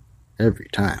every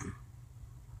time.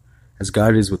 As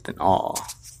God is within all,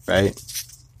 right?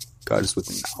 God is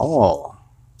within all.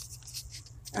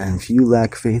 And if you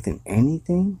lack faith in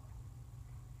anything,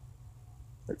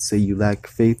 let's say you lack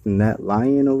faith in that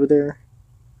lion over there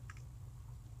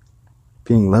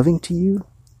being loving to you,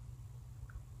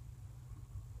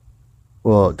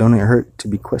 well, don't it hurt to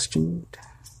be questioned?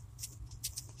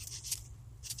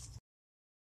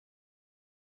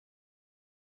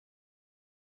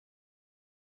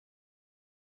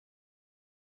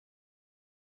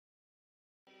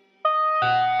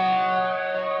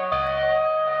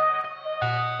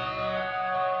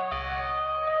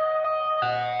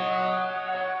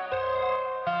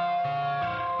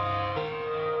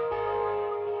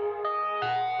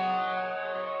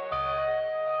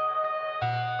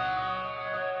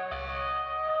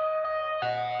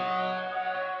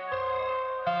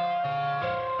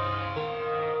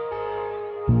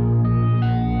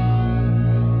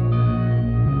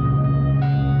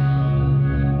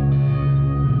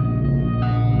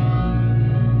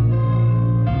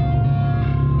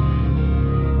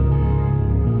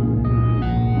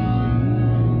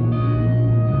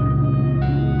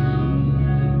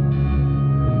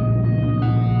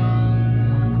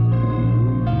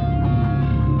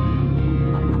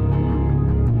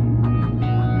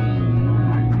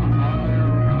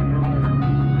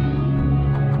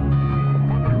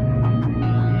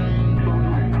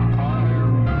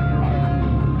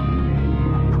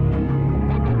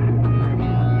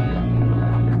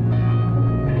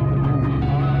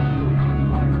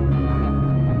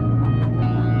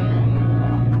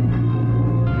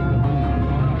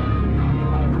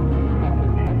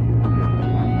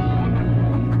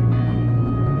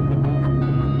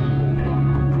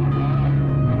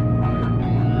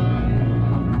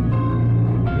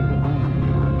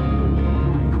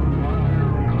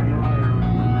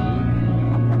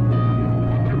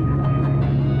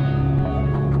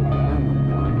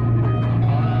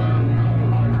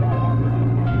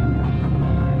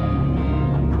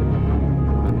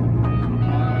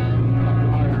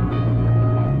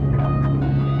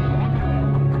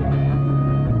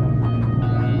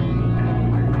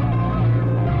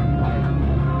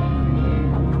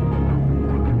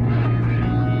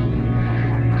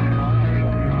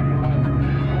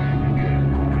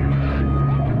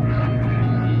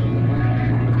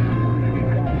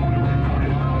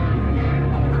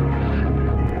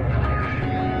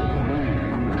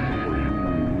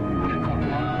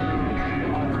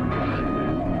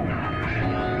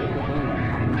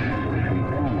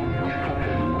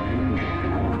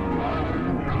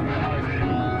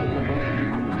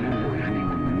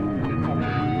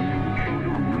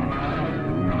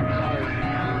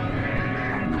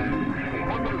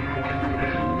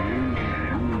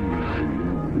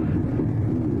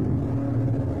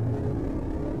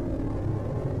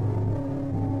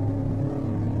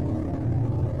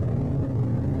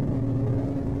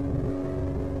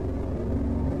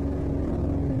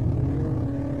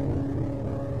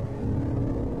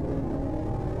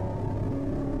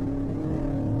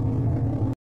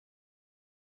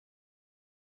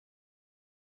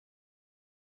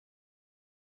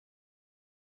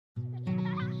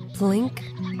 Blink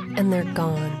and they're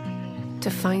gone, to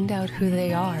find out who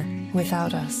they are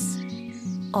without us.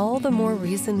 All the more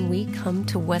reason we come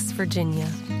to West Virginia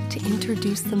to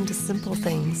introduce them to simple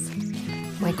things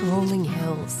like rolling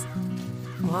hills,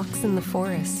 walks in the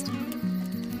forest,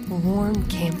 warm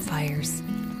campfires.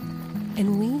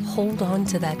 And we hold on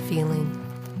to that feeling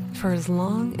for as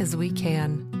long as we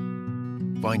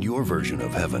can. Find your version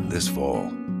of heaven this fall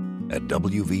at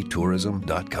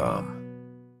wvtourism.com.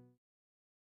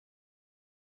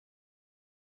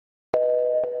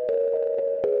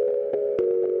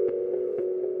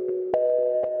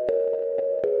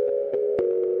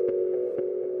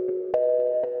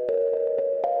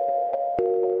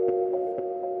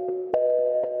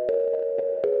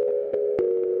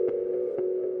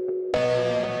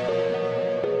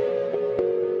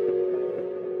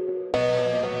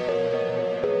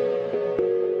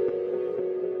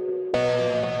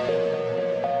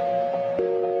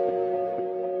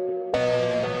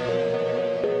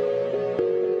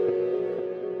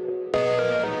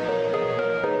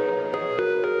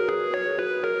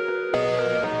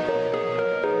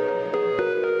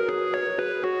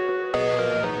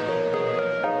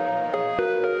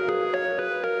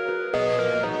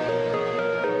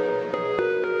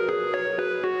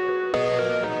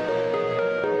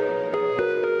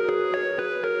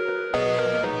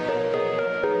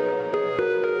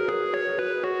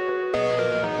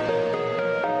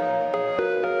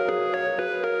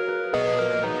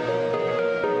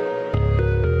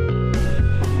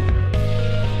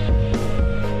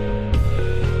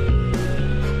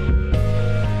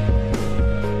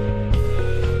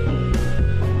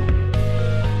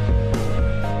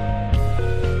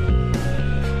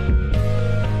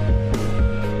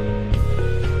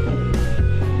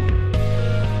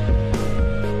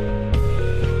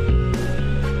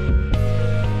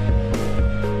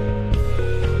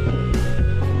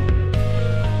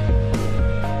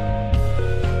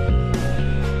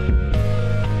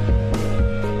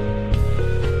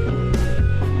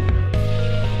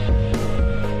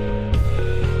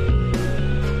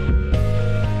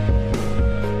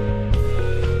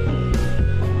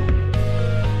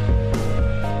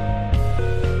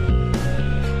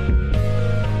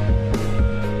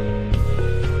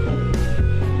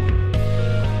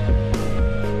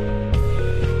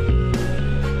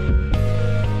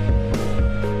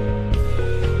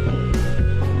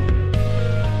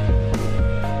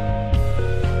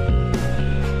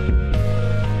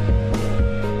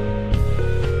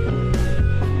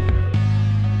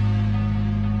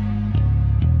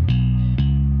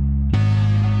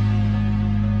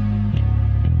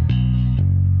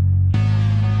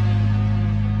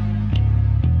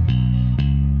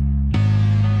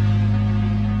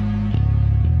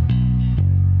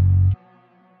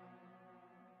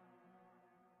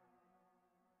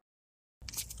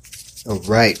 All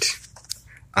right.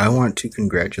 I want to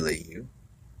congratulate you.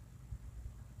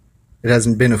 It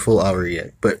hasn't been a full hour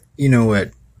yet, but you know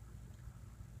what?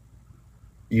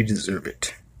 You deserve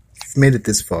it. If you've made it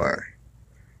this far,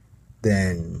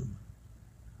 then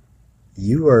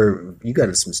you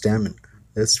got some stamina.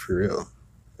 That's for real.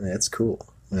 That's cool.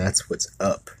 That's what's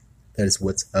up. That is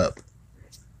what's up.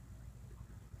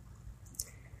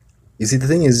 You see, the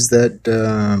thing is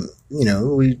that,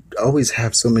 we always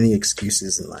have so many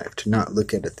excuses in life to not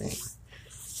look at a thing,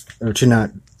 or to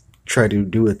not try to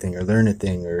do a thing, or learn a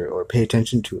thing, or pay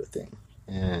attention to a thing.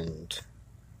 And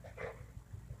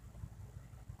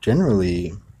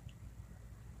generally,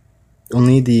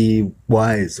 only the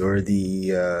wise, or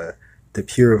the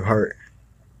pure of heart,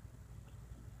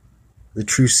 the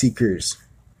true seekers,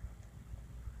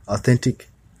 authentic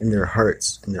in their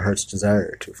heart's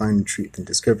desire to find truth and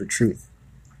discover truth,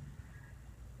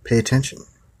 pay attention.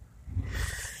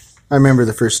 I remember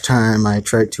the first time I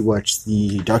tried to watch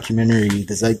the documentary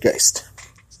The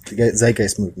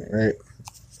Zeitgeist Movement, right?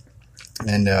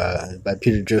 And by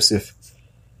Peter Joseph.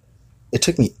 It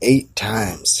took me 8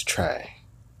 times to try.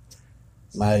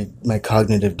 My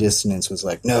cognitive dissonance was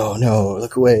like, no,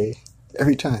 look away.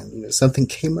 Every time, something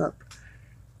came up,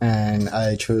 and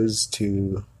I chose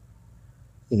to,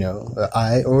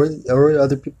 I or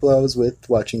other people I was with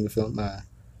watching the film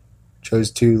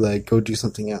chose to go do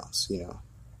something else.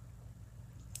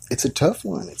 It's a tough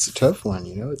one. It's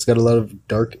got a lot of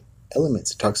dark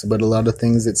elements. It talks about a lot of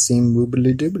things that seem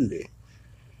woobly doobly.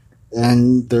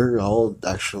 And they're all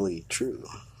actually true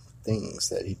things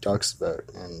that he talks about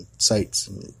and cites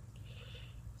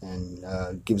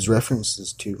and gives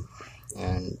references to.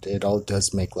 And it all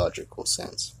does make logical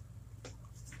sense.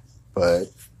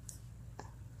 But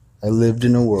I lived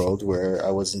in a world where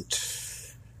I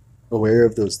wasn't aware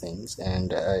of those things,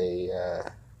 and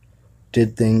I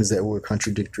did things that were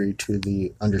contradictory to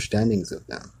the understandings of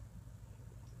them.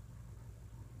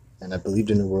 And I believed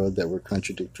in a world that were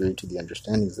contradictory to the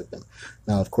understandings of them.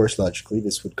 Now, of course, logically,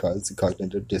 this would cause a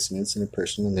cognitive dissonance in a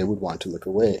person, and they would want to look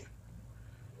away.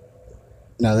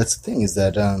 Now, that's the thing, is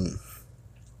that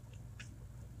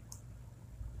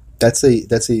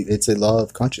it's a law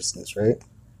of consciousness, right?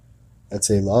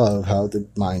 That's a law of how the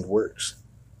mind works.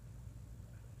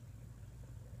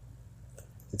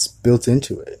 It's built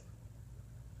into it.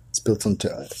 It's built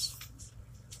into us.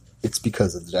 It's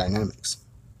because of the dynamics.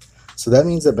 So that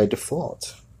means that by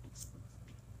default,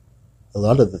 a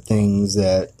lot of the things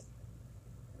that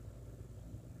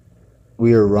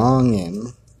we are wrong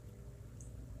in,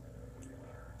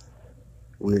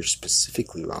 we're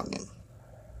specifically wrong in.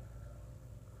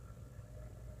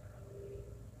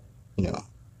 You know.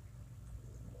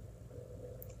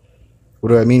 What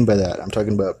do I mean by that? I'm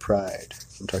talking about pride.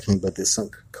 I'm talking about the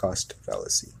sunk cost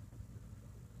fallacy.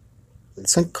 The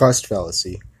sunk cost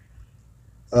fallacy.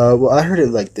 Well, I heard it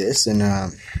like this, and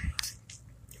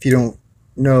if you don't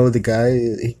know the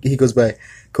guy, he goes by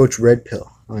Coach Red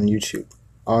Pill on YouTube.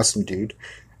 Awesome dude.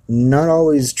 Not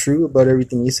always true about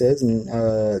everything he says, and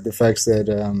the facts that,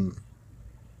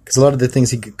 because a lot of the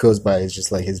things he goes by is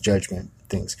just like his judgment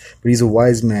things. But he's a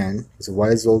wise man. He's a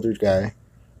wise older guy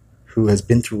who has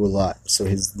been through a lot. So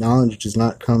his knowledge does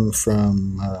not come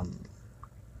from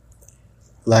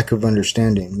lack of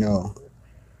understanding. No,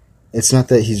 it's not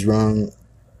that he's wrong,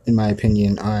 in my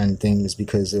opinion, on things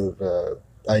because of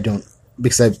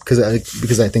because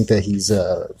I think that he's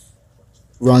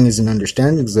wrong as in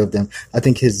understandings of them. I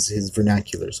think his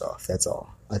vernacular's off. That's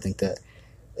all. I think that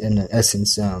in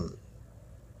essence,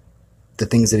 the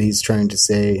things that he's trying to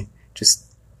say,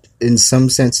 just in some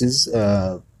senses,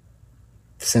 the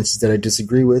senses that I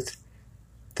disagree with,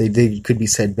 they could be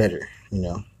said better, you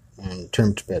know, and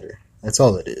termed better. That's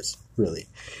all it is, really.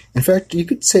 In fact, you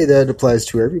could say that applies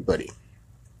to everybody.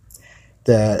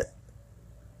 That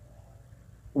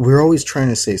we're always trying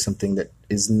to say something that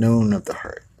is known of the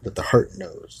heart, that the heart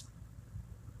knows.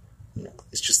 You know,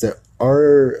 it's just that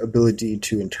our ability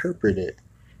to interpret it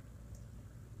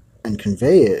and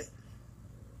convey it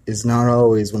is not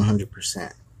always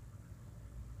 100%.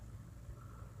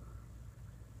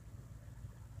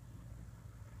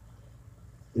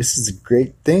 This is a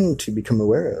great thing to become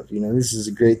aware of. You know, this is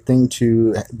a great thing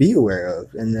to be aware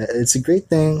of, and it's a great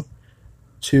thing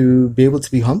to be able to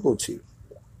be humble to,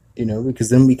 you know, because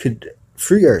then we could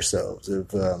free ourselves of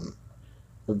the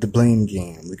blame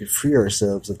game. We could free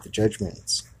ourselves of the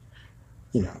judgments,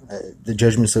 you know, the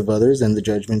judgments of others and the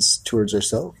judgments towards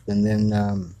ourselves. And then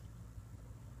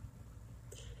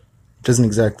it doesn't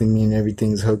exactly mean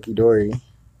everything's hunky-dory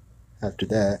after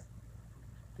that,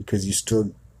 because you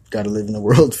still got to live in a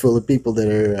world full of people that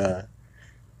are,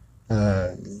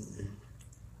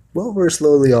 well, we're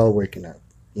slowly all waking up,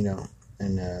 you know.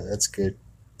 And that's good.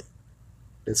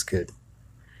 That's good.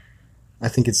 I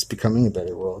think it's becoming a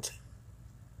better world.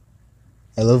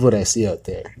 I love what I see out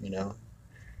there, you know.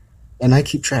 And I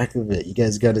keep track of it. You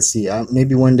guys got to see.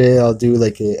 Maybe one day I'll do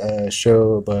like a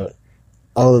show about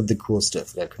all of the cool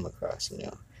stuff that I've come across, you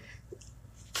know.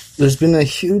 There's been a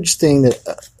huge thing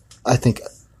that I think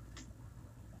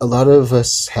a lot of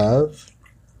us have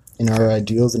in our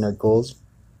ideals and our goals.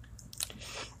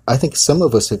 I think some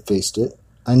of us have faced it.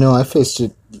 I know I faced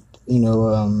it, you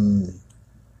know, in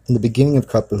the beginning of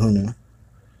KAPU,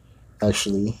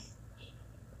 actually.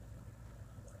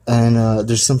 And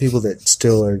there's some people that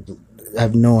still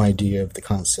have no idea of the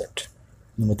concept.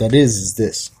 And what that is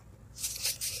this.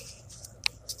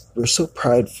 We're so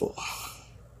prideful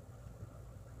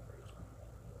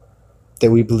that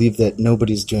we believe that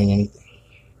nobody's doing anything.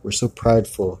 We're so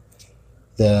prideful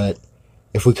that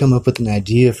if we come up with an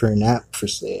idea for an app, per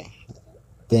se,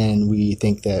 then we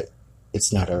think that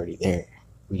it's not already there.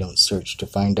 We don't search to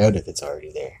find out if it's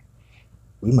already there.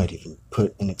 We might even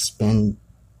put and expend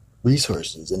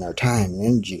resources and our time and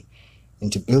energy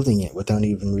into building it without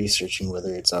even researching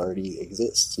whether it's already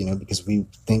exists, you know, because we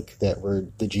think that we're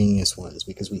the genius ones,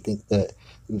 because we think that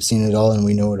we've seen it all and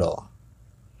we know it all.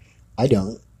 I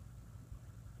don't,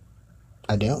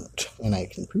 and I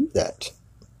can prove that.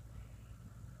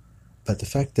 But the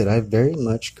fact that I very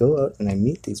much go out and I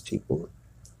meet these people,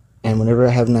 and whenever I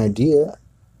have an idea,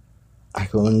 I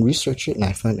go and research it, and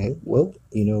I find out, well,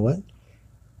 you know what?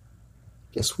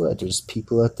 Guess what? There's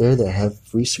people out there that have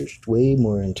researched way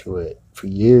more into it for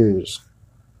years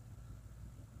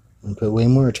and put way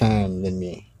more time than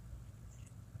me.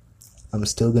 I'm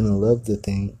still going to love the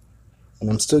thing, and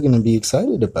I'm still going to be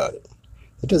excited about it.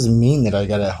 It doesn't mean that I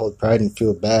got to hold pride and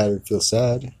feel bad or feel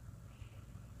sad.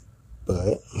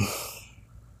 But,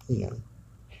 you know,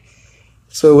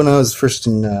 So when I was first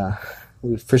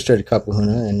we first started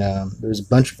Kapahuna, and there was a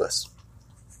bunch of us.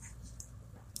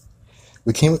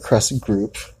 We came across a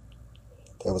group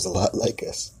that was a lot like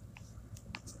us.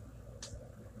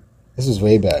 This was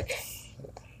way back.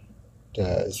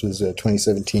 This was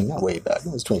 2017, not way back.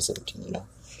 It was 2017, you know.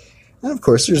 And of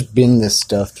course, there's been this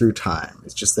stuff through time.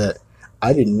 It's just that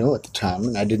I didn't know at the time,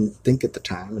 and I didn't think at the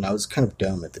time, and I was kind of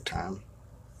dumb at the time.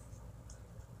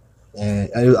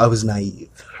 And I was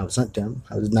naive. I was not dumb.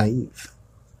 I was naive.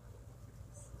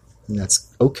 And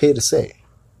that's okay to say.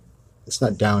 It's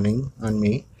not downing on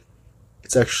me.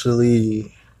 It's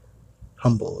actually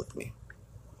humble of me.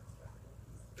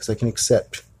 Because I can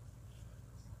accept.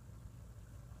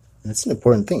 And that's an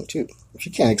important thing, too. If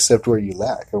you can't accept where you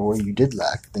lack, or where you did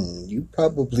lack, then you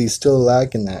probably still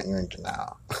lack in that, and you're in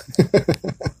denial.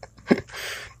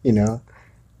 You know?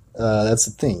 That's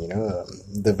the thing, you know.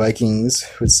 The Vikings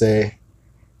would say,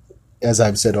 as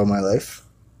I've said all my life,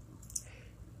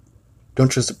 don't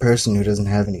trust a person who doesn't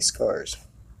have any scars.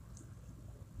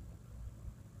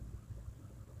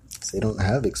 Because they don't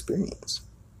have experience.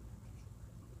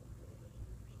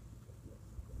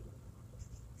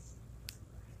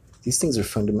 These things are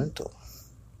fundamental.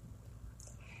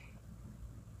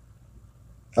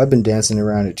 I've been dancing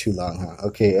around it too long, huh?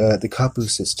 Okay, the KAPU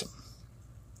system.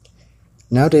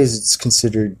 Nowadays it's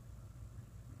considered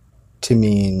to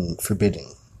mean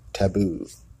forbidden, taboo,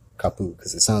 KAPU,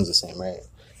 because it sounds the same, right?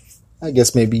 I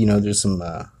guess maybe, you know, there's some,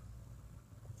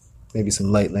 maybe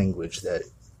some light language that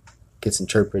gets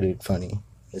interpreted funny.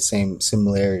 The same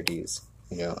similarities,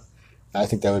 you know. I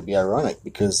think that would be ironic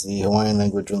because the Hawaiian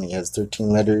language only has 13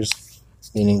 letters,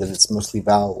 meaning that it's mostly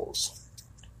vowels.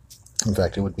 In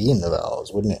fact, it would be in the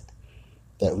vowels, wouldn't it?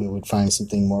 That we would find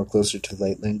something more closer to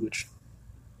light language.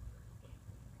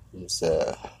 We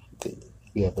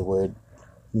have the word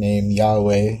name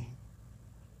Yahweh,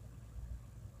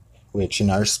 which in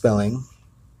our spelling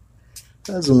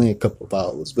has only a couple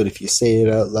vowels, but if you say it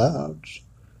out loud,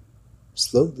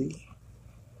 slowly,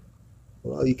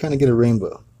 well, you kind of get a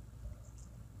rainbow.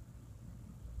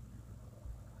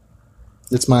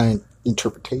 It's my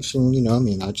interpretation, you know. I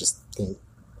mean, I just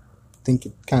think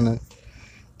it kind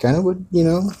of would, you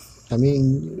know. I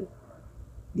mean,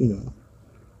 you know,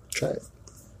 try it.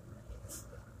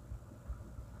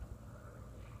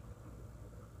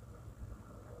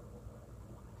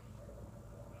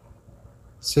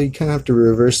 So you kind of have to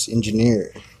reverse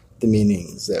engineer the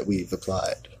meanings that we've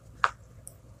applied.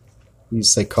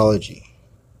 Use psychology,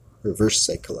 reverse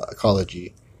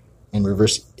psychology, and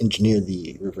reverse engineer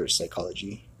the reverse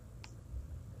psychology.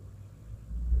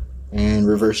 And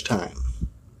reverse time.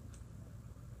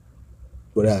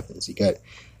 What happens? You got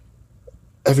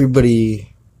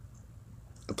everybody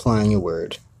applying a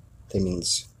word that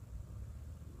means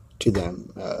to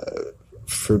them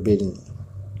forbidden,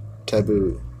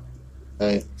 taboo,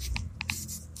 right?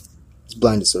 It's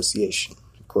blind association,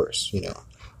 of course, you know.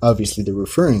 Obviously they're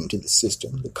referring to the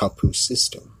system, the KAPU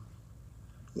system,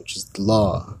 which is the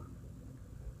law,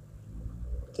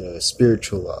 the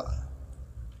spiritual law,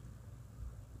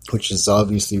 which is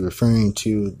obviously referring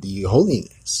to the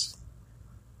holiness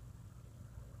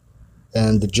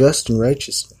and the just and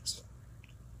righteousness.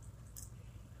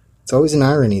 It's always an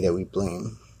irony that we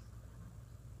blame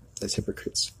as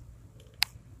hypocrites.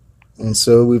 And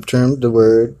so we've termed the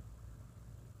word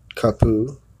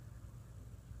KAPU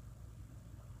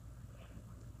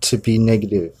to be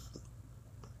negative.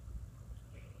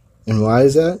 And why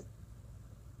is that?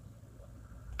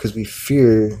 Because we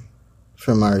fear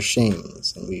from our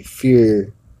shames, and we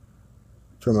fear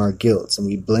from our guilts, and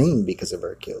we blame because of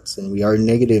our guilts, and we are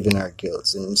negative in our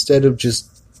guilts. And instead of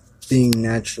just being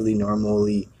naturally,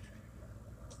 normally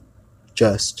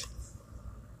just,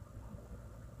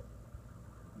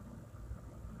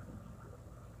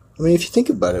 I mean, if you think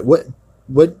about it,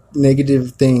 what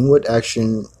negative thing, what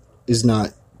action is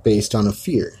not based on a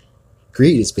fear?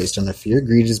 Greed is based on a fear.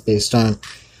 Greed is based on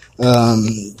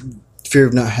fear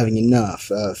of not having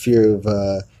enough, fear of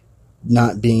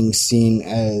not being seen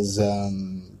as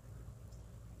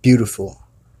beautiful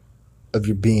of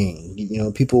your being. You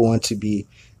know, people want to be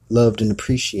loved and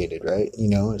appreciated, right? You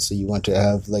know, so you want to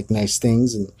have like nice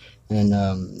things, and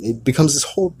it becomes this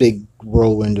whole big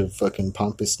whirlwind of fucking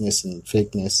pompousness and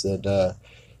fakeness that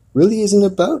really isn't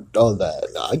about all that.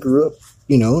 I grew up,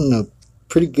 you know, in a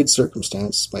pretty good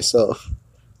circumstance myself.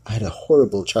 I had a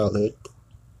horrible childhood.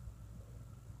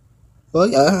 Well,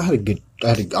 yeah, I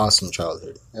had an awesome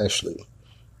childhood, actually,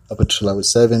 up until I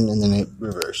was 7, and then it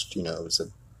reversed. You know,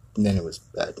 and then it was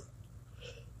bad.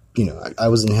 You know, I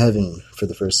was in heaven for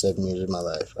the first 7 years of my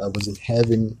life. I was in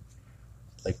heaven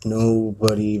like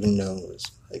nobody even knows.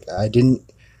 Like, I didn't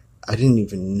I didn't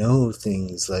even know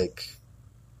things like,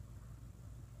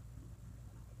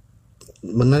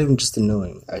 well, not even just the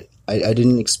knowing. I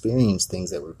didn't experience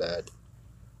things that were bad.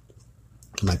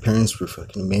 My parents were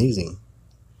fucking amazing.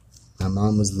 My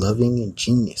mom was loving and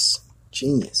genius.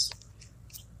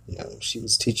 You know, she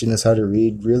was teaching us how to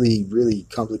read really, really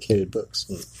complicated books.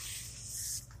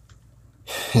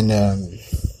 And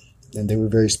they were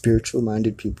very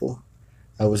spiritual-minded people.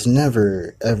 I was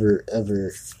never, ever,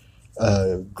 ever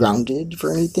grounded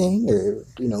for anything, or,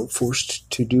 you know, forced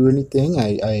to do anything.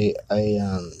 I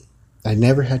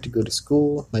never had to go to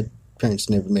school. My parents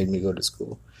never made me go to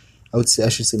school. I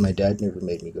should say my dad never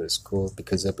made me go to school,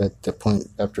 because up at the point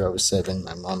after I was 7,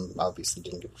 my mom obviously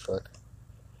didn't give a fuck.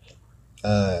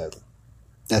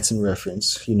 That's in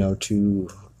reference, you know, to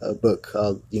a book.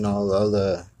 I'll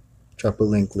drop a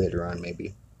link later on,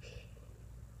 maybe.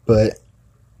 But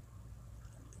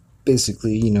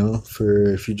basically, you know,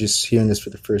 if you're just hearing this for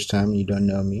the first time and you don't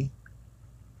know me,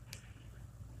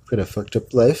 I've got a fucked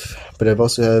up life, but I've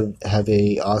also have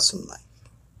a awesome life.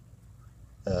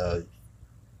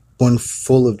 One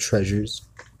full of treasures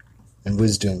and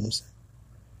wisdoms.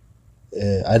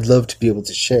 I'd love to be able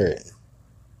to share it.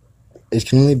 It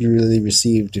can only be really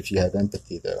received if you have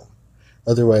empathy, though.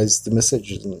 Otherwise, the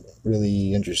message isn't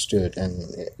really understood,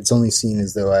 and it's only seen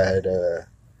as though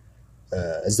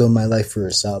as though my life were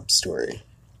a sob story.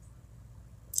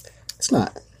 It's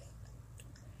not.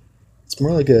 It's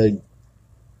more like a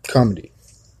comedy.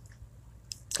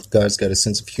 God's got a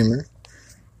sense of humor,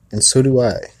 and so do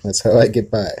I. That's how I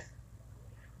get by.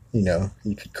 You know,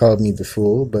 you could call me the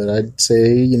fool, but I'd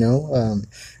say, you know,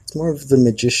 it's more of the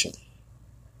magician.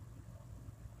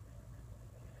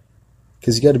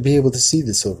 Because you got to be able to see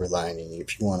the silver lining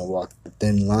if you want to walk the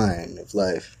thin line of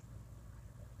life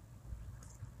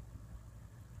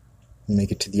and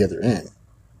make it to the other end.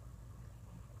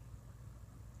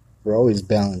 We're always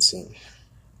balancing.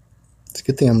 It's a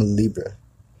good thing I'm a Libra.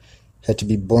 Had to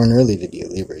be born early to be a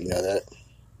Libra, you know that?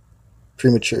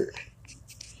 Premature.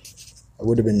 I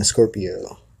would have been a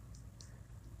Scorpio.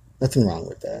 Nothing wrong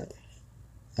with that.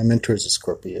 My mentor's a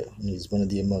Scorpio, and he's one of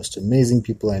the most amazing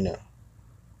people I know,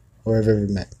 or I've ever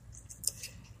met.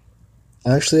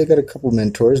 Actually, I got a couple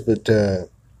mentors, but I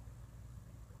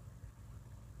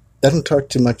don't talk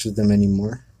too much with them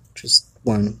anymore. Just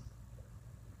one.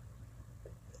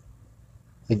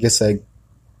 I guess I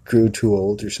grew too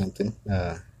old or something.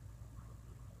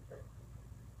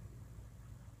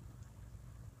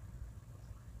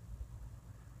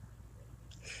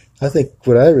 I think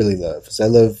what I really love is I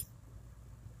love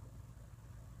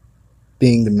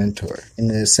being the mentor,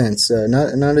 in a sense,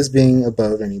 not as being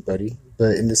above anybody,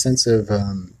 but in the sense of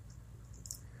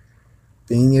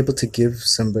being able to give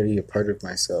somebody a part of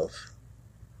myself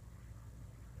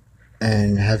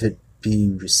and have it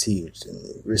be received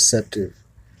and receptively,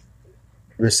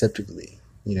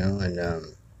 you know,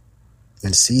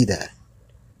 and see that.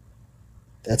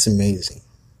 That's amazing.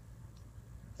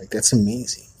 Like, that's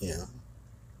amazing, you know.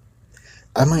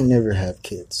 I might never have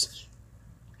kids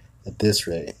at this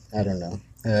rate. I don't know.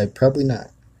 Probably not.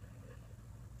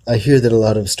 I hear that a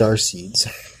lot of starseeds.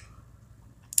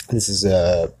 This is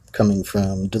coming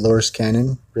from Dolores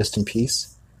Cannon, rest in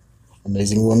peace.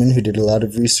 Amazing woman who did a lot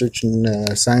of research in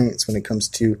science when it comes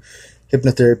to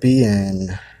hypnotherapy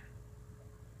and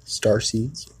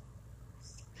starseeds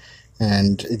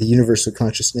and the universal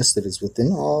consciousness that is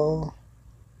within all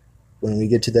when we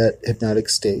get to that hypnotic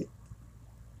state.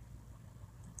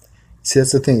 See,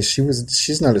 that's the thing.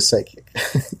 She's not a psychic.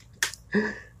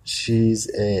 She's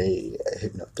a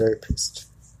hypnotherapist.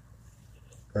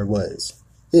 Or was.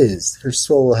 Is. Her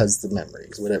soul has the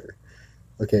memories, whatever.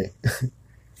 Okay.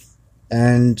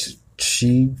 And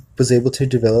she was able to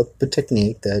develop a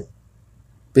technique that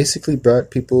basically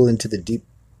brought people into the deep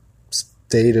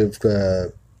state of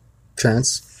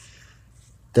trance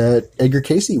that Edgar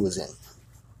Cayce was in.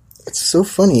 It's so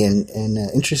funny and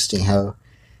interesting how,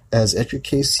 as Edgar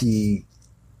Cayce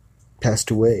passed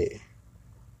away,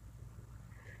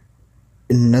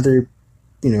 in another,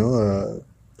 you know,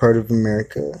 part of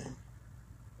America,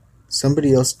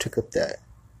 somebody else took up that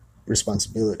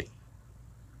responsibility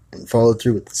and followed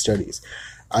through with the studies.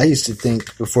 I used to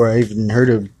think, before I even heard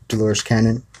of Dolores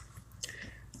Cannon,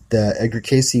 that Edgar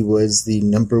Cayce was the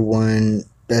 #1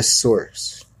 best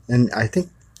source. And I think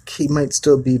he might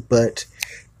still be, but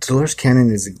Dolores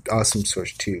Cannon is an awesome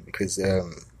source too, because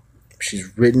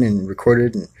she's written and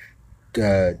recorded and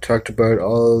talked about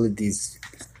all of these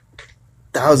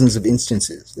thousands of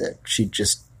instances that she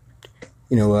just,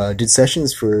 you know, did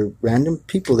sessions for random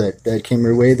people that came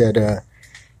her way that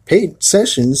paid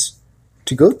sessions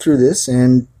to go through this,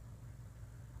 and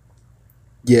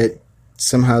yet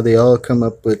somehow they all come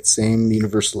up with same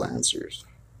universal answers,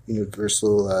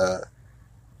 universal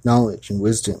knowledge and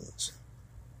wisdoms.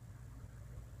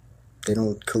 They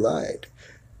don't collide.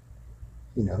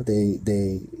 They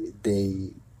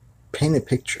paint a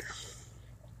picture.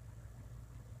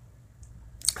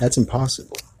 That's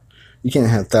impossible. You can't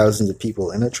have thousands of people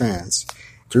in a trance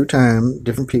through time,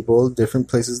 different people, different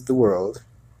places of the world,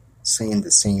 saying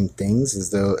the same things as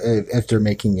though if they're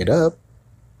making it up.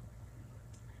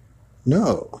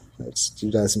 No,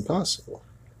 that's impossible.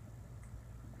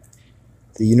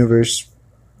 The universe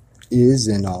is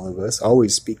in all of us,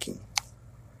 always speaking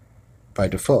by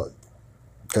default.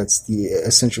 That's the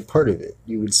essential part of it.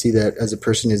 You would see that as a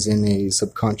person is in a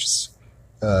subconscious,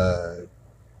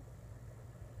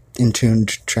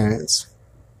 in-tuned trance,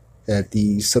 that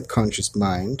the subconscious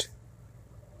mind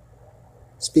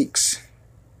speaks.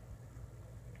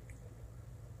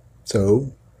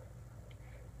 So,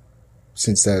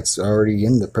 since that's already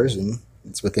in the person,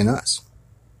 it's within us.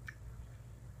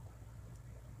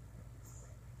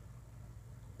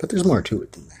 But there's more to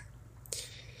it than that.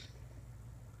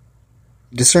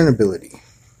 Discernibility,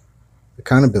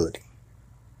 accountability,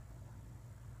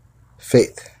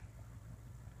 faith,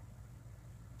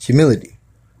 humility,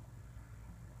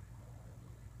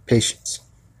 patience,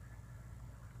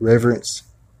 reverence,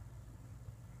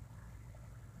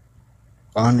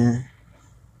 honor,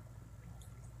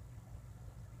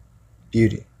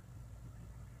 beauty,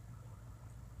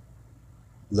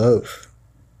 love,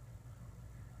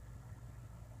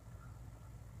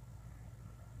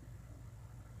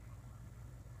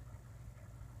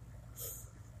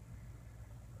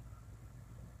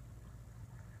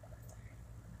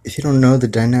 if you don't know the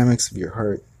dynamics of your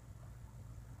heart,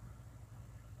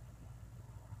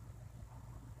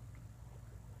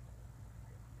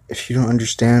 if you don't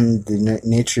understand the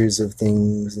natures of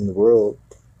things in the world,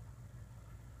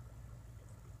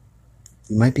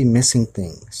 you might be missing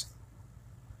things.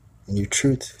 And your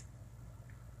truth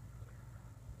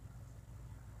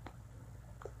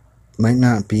might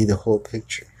not be the whole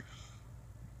picture.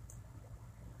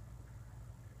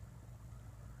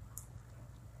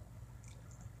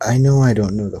 I know I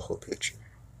don't know the whole picture.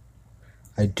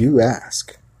 I do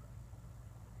ask.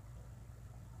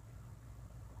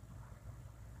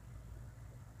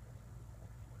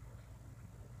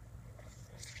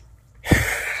 It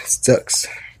sucks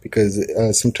because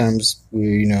sometimes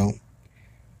we, I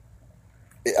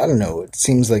don't know, it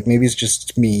seems like maybe it's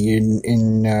just me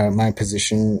in my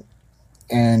position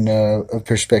and of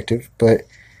perspective, but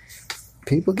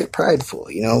people get prideful,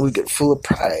 we get full of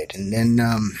pride, and then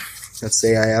let's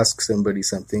say I ask somebody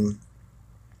something,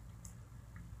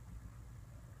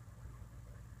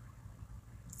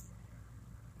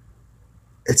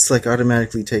 it's like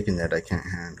automatically taken that I can't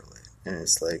handle it. And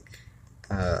it's like,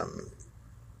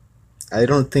 I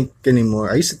don't think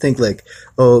anymore. I used to think like,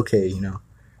 oh, okay,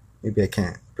 maybe I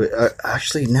can't. But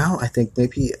actually now I think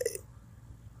maybe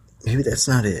that's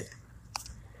not it.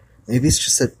 Maybe it's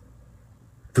just that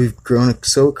we've grown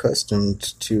so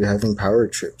accustomed to having power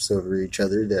trips over each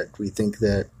other that we think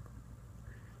that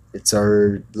it's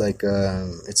our, like,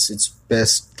 it's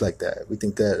best like that. We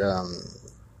think that,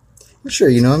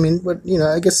 sure, but,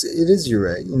 I guess it is your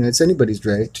right. It's anybody's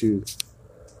right to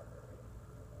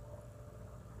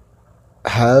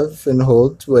have and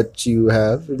hold what you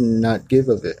have and not give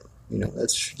of it.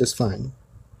 That's fine.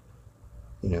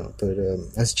 But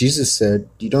as Jesus said,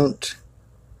 you don't,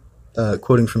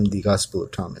 quoting from the Gospel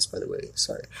of Thomas, by the way,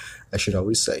 sorry, I should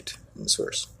always cite in the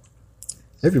source.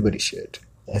 Everybody should.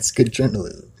 That's good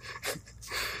journalism.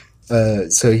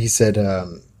 So he said,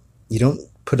 you don't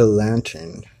put a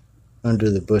lantern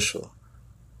under the bushel.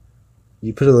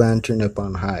 You put a lantern up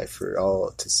on high for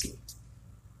all to see.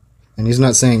 And he's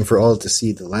not saying for all to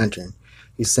see the lantern.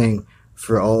 He's saying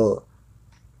for all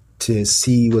to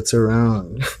see what's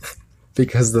around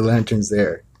because the lantern's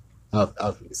there.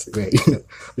 Obviously, right?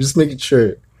 Just making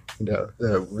sure,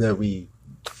 that we,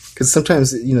 because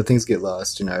sometimes, things get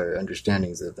lost in our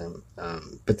understandings of them,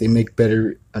 but they make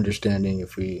better understanding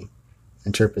if we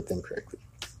interpret them correctly,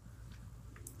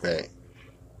 right?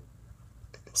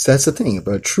 So that's the thing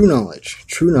about true knowledge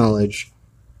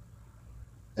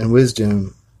and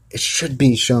wisdom. It should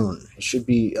be shown. It should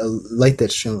be a light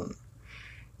that's shown.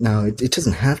 Now, it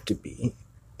doesn't have to be.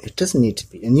 It doesn't need to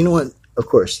be. And you know what? Of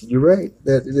course, you're right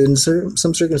that in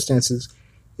some circumstances,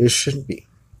 it shouldn't be.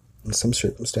 In some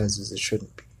circumstances, it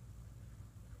shouldn't be.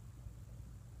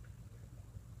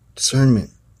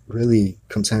 Discernment really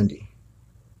comes handy.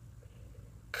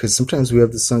 Because sometimes we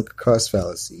have the sunk cost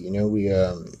fallacy. We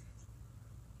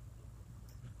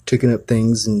taken up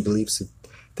things and beliefs of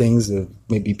things of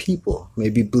maybe people,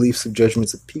 maybe beliefs of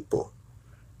judgments of people,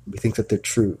 We think that they're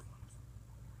true.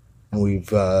 And we've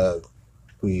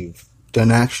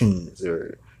done actions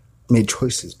or made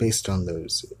choices based on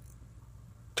those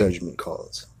judgment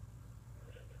calls.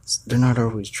 They're not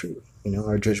always true.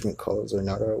 Our judgment calls are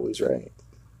not always right.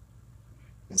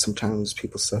 And sometimes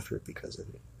people suffer because of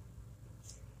it.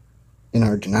 In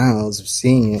our denials of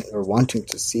seeing it or wanting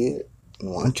to see it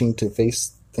and wanting to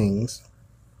face things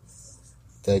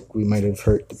that we might have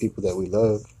hurt the people that we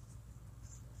love,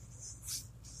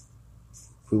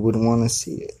 we wouldn't want to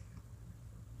see it.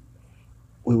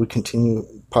 We would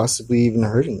continue possibly even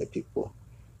hurting the people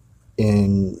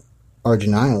in our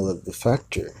denial of the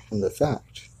factor and the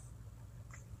fact.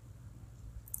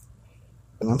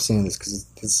 And I'm saying this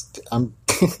because I've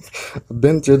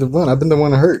been through the one. I've been the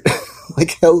one hurt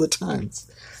like hella times.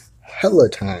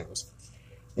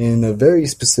 In a very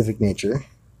specific nature.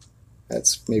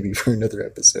 That's maybe for another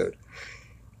episode.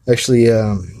 Actually,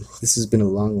 this has been a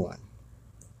long one.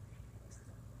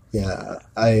 Yeah,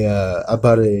 I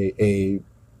bought a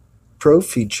pro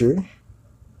feature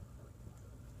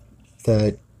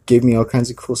that gave me all kinds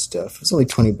of cool stuff. It was only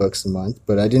 $20 a month,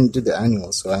 but I didn't do the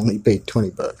annual, so I only paid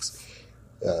 $20.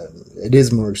 It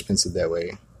is more expensive that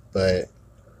way, but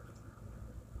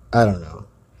I don't know.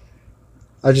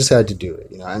 I just had to do it,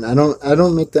 and I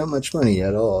don't make that much money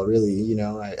at all, really.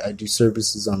 I do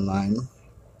services online.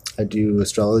 I do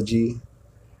astrology.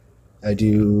 I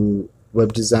do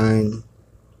web design.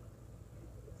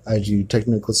 I do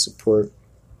technical support.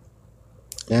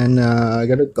 And I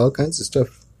got all kinds of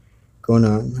stuff going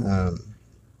on.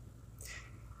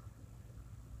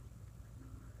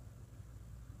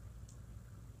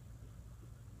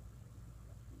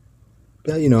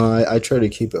 But I try to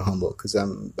keep it humble because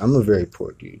I'm a very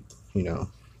poor dude,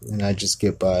 and I just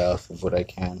get by off of what I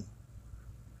can.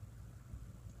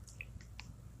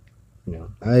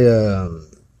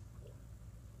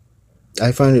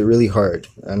 I find it really hard,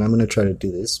 and I'm gonna try to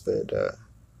do this. But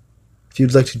if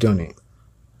you'd like to donate,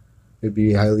 it'd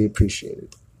be highly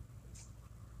appreciated.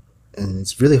 And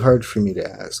it's really hard for me to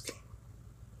ask.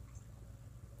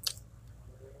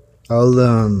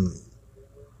 I'll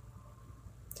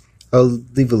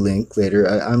leave a link later.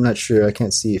 I'm not sure. I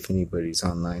can't see if anybody's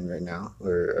online right now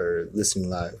or listening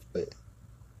live, but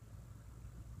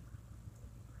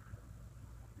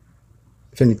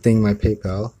if anything, my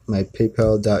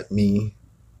paypal.me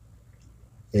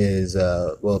is,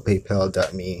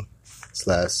 paypal.me /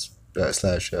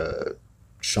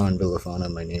 Sean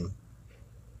Villafana, my name.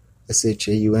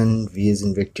 SHAUN, V as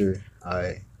in Victor,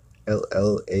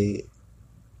 ILLAFANA.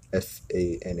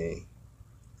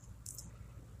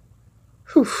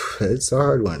 Whew, it's a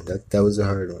hard one. That was a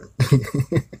hard one.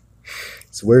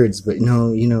 It's words, but I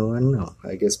don't know.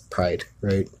 I guess pride,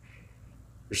 right?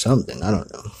 Or something, I don't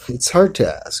know. It's hard to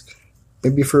ask.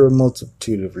 Maybe for a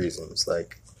multitude of reasons,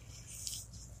 like,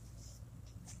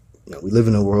 we live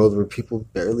in a world where people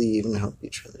barely even help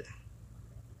each other.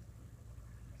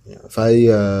 If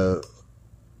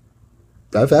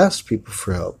I've asked people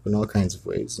for help in all kinds of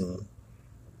ways, and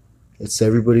it's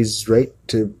everybody's right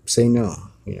to say no,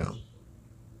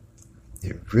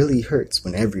 It really hurts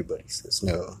when everybody says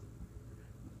no.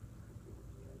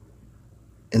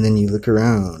 And then you look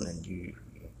around and you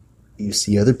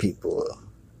see other people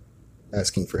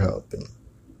asking for help, and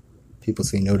people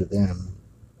say no to them.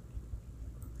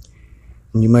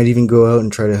 And you might even go out and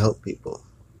try to help people.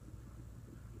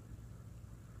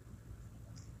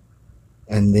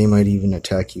 And they might even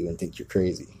attack you and think you're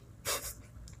crazy.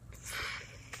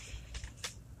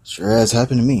 Sure has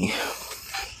happened to me.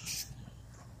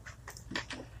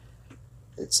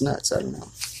 It's nuts. I don't know.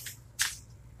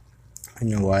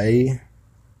 In Hawaii,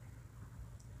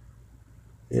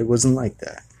 it wasn't like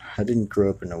that. I didn't grow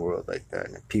up in a world like that.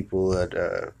 And people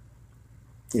that,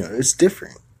 it's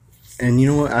different. And you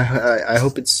know what? I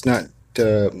hope it's not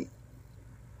too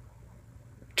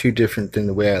different than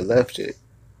the way I left it.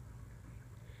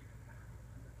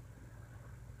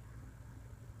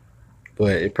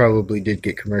 But it probably did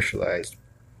get commercialized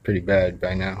pretty bad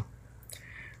by now.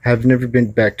 I've never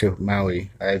been back to Maui.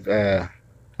 I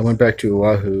went back to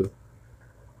Oahu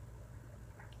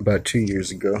about 2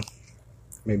 years ago,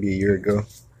 maybe a year ago,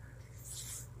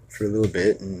 for a little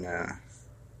bit, and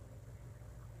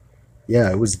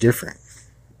it was different.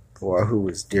 Oahu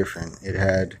was different. It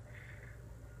had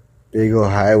big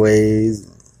old highways,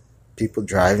 and people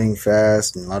driving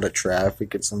fast, and a lot of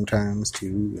traffic at sometimes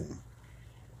too, and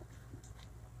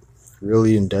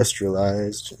really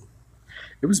industrialized.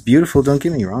 It was beautiful, don't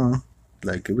get me wrong.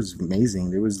 Like, it was amazing.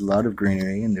 There was a lot of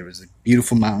greenery, and there was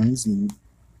beautiful mountains, and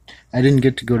I didn't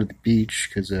get to go to the beach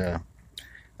because I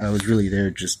was really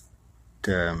there just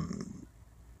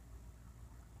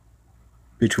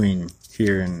between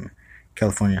here in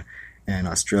California and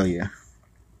Australia.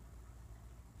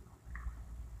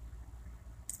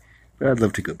 But I'd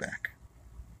love to go back.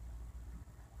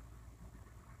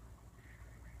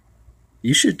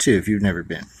 You should too if you've never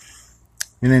been.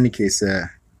 In any case,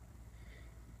 I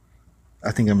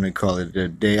think I'm going to call it a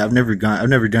day. I've never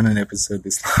done an episode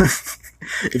this long.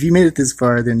 If you made it this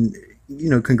far, then,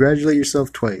 congratulate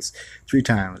yourself twice, 3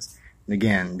 times, and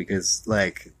again, because,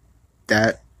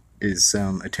 that is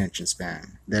some attention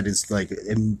span. That is, a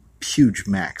huge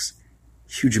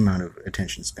amount of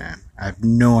attention span. I have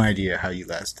no idea how you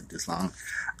lasted this long.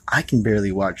 I can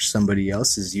barely watch somebody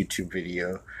else's YouTube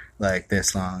video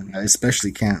this long. I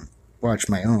especially can't watch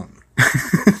my own.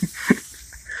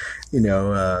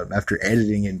 After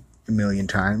editing it a million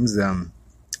times.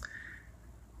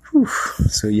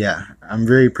 So yeah, I'm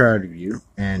very proud of you.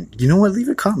 And you know what? Leave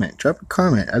a comment. Drop a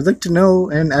comment. I'd like to know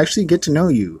and actually get to know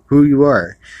you, who you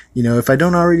are. If I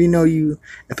don't already know you,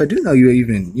 if I do know you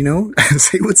even,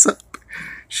 say what's up.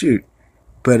 Shoot.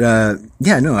 But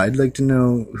I'd like to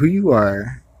know who you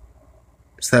are.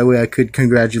 So that way I could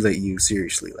congratulate you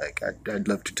seriously. I'd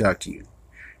love to talk to you.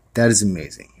 That is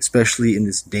amazing, especially in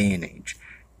this day and age.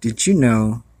 Did you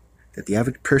know that the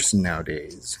average person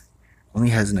nowadays only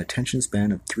has an attention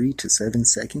span of 3 to 7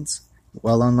 seconds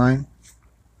while online?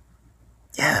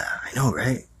 Yeah, I know,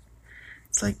 right?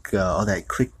 It's like all that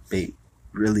clickbait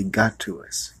really got to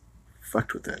us.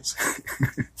 Fucked with us.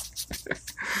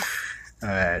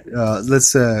 Alright,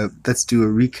 let's do a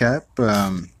recap.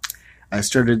 I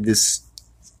started this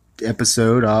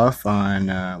episode off on,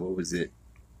 what was it?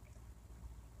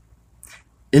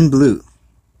 In Blue.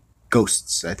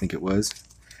 Ghosts, I think it was.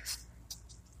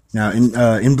 Now,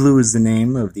 In Blue is the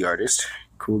name of the artist.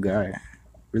 Cool guy.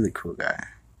 Really cool guy.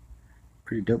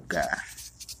 Pretty dope guy.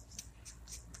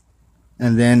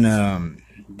 And then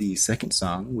the second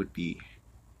song would be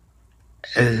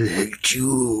I Hate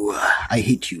You. I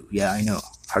Hate You. Yeah, I know.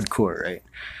 Hardcore, right?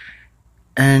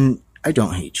 And I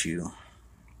don't hate you.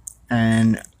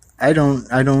 And I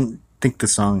don't think the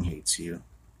song hates you.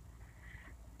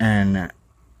 And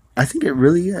I think it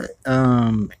really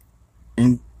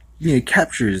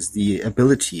captures the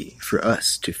ability for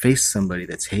us to face somebody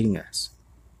that's hating us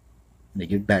and to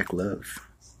give back love.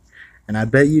 And I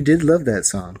bet you did love that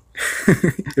song.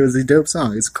 It was a dope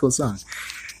song. It's a cool song.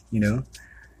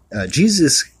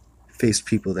 Jesus faced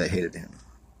people that hated him,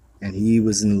 and he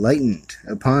was enlightened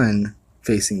upon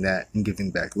facing that and giving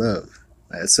back love.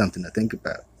 That's something to think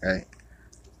about, right?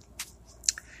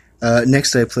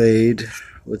 Next I played...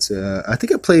 I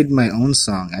think I played my own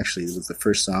song, actually. It was the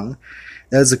first song.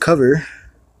 That was a cover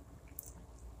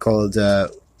called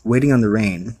Waiting on the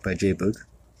Rain by J-Boog.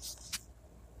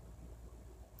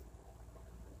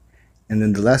 And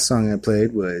then the last song I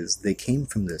played was They Came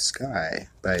From the Sky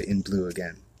by In Blue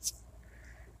again.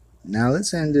 Now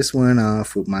let's end this one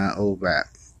off with my old rap.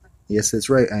 Yes, that's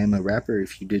right, I am a rapper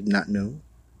if you did not know.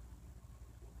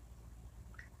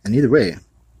 And either way,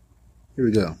 here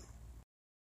we go.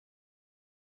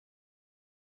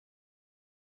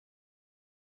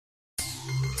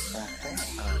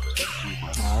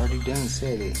 I already done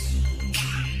said it.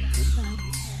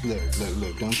 Look,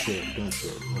 don't trip,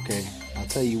 okay? I'll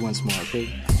tell you once more, okay?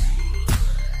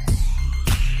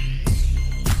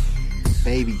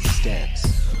 Baby steps.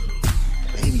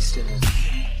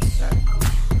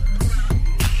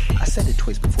 I said it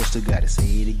twice before, still gotta say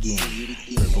it again.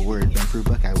 Word for word, bang for a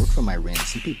buck, I work for my rent.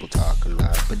 Some people talk a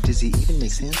lot, but does it even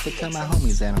make sense to tell my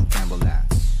homies that I'm gamble now?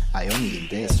 I only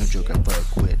invest, no joke, I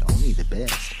fuck with only the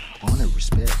best. Honor,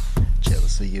 respect,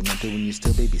 jealous of your mental when you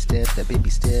still baby step. That baby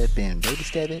step and baby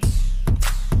step it.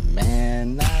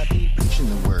 Man, I be preaching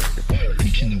the word.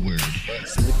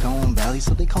 Silicon Valley,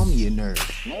 so they call me a nerd.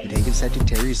 Native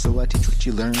Sagittarius, so I teach what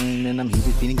you learn. And I'm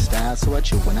heated feeding style, so I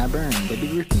chill when I burn. Baby,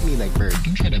 repeat me like bird.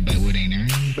 Don't try to bite what ain't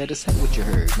earned. Better say what you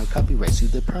heard. No copyright to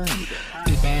the perm.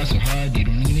 This bar so hard, you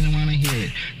don't even wanna hear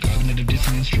it. Cognitive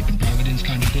dissonance, tripping providence,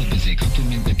 conjugal visit.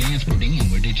 Compliment the dance, bro,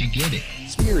 damn, where did you get it?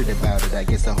 Spirit about it, I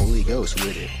guess the Holy Ghost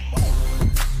with it.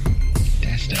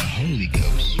 That's the Holy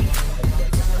Ghost.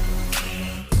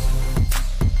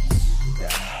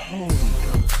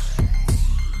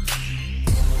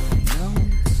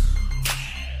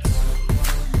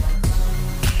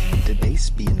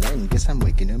 Be enlightened, guess I'm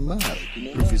waking him up.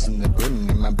 Proof is in the pudding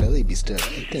and my belly be stuck.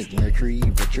 You think Mercury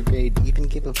retrograde even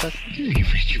give a fuck? Mercury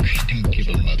retrograde don't give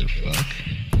a motherfuck.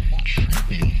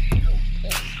 Trippin'.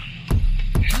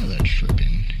 Hella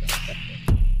trippin'.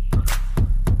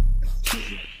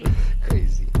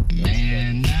 Crazy.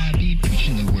 Man, I be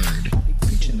preaching the word.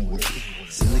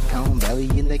 Silicon Valley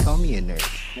and they call me a nerd.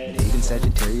 Native in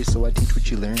Sagittarius, so I teach what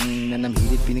you learn. And I'm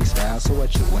heated Phoenix style, so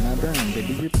watch it when I burn.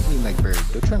 Baby, rip me like bird.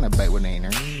 Don't try to bite what I ain't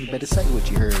earned. You better cite what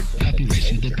you heard. Copyright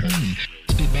to the perm.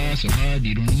 Spit bars so hard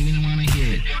you don't even wanna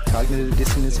hear it. Cognitive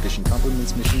dissonance, vision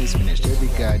compliments, mission is finished. Every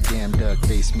goddamn duck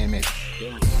face mimic.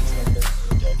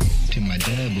 To my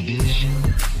double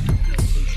vision.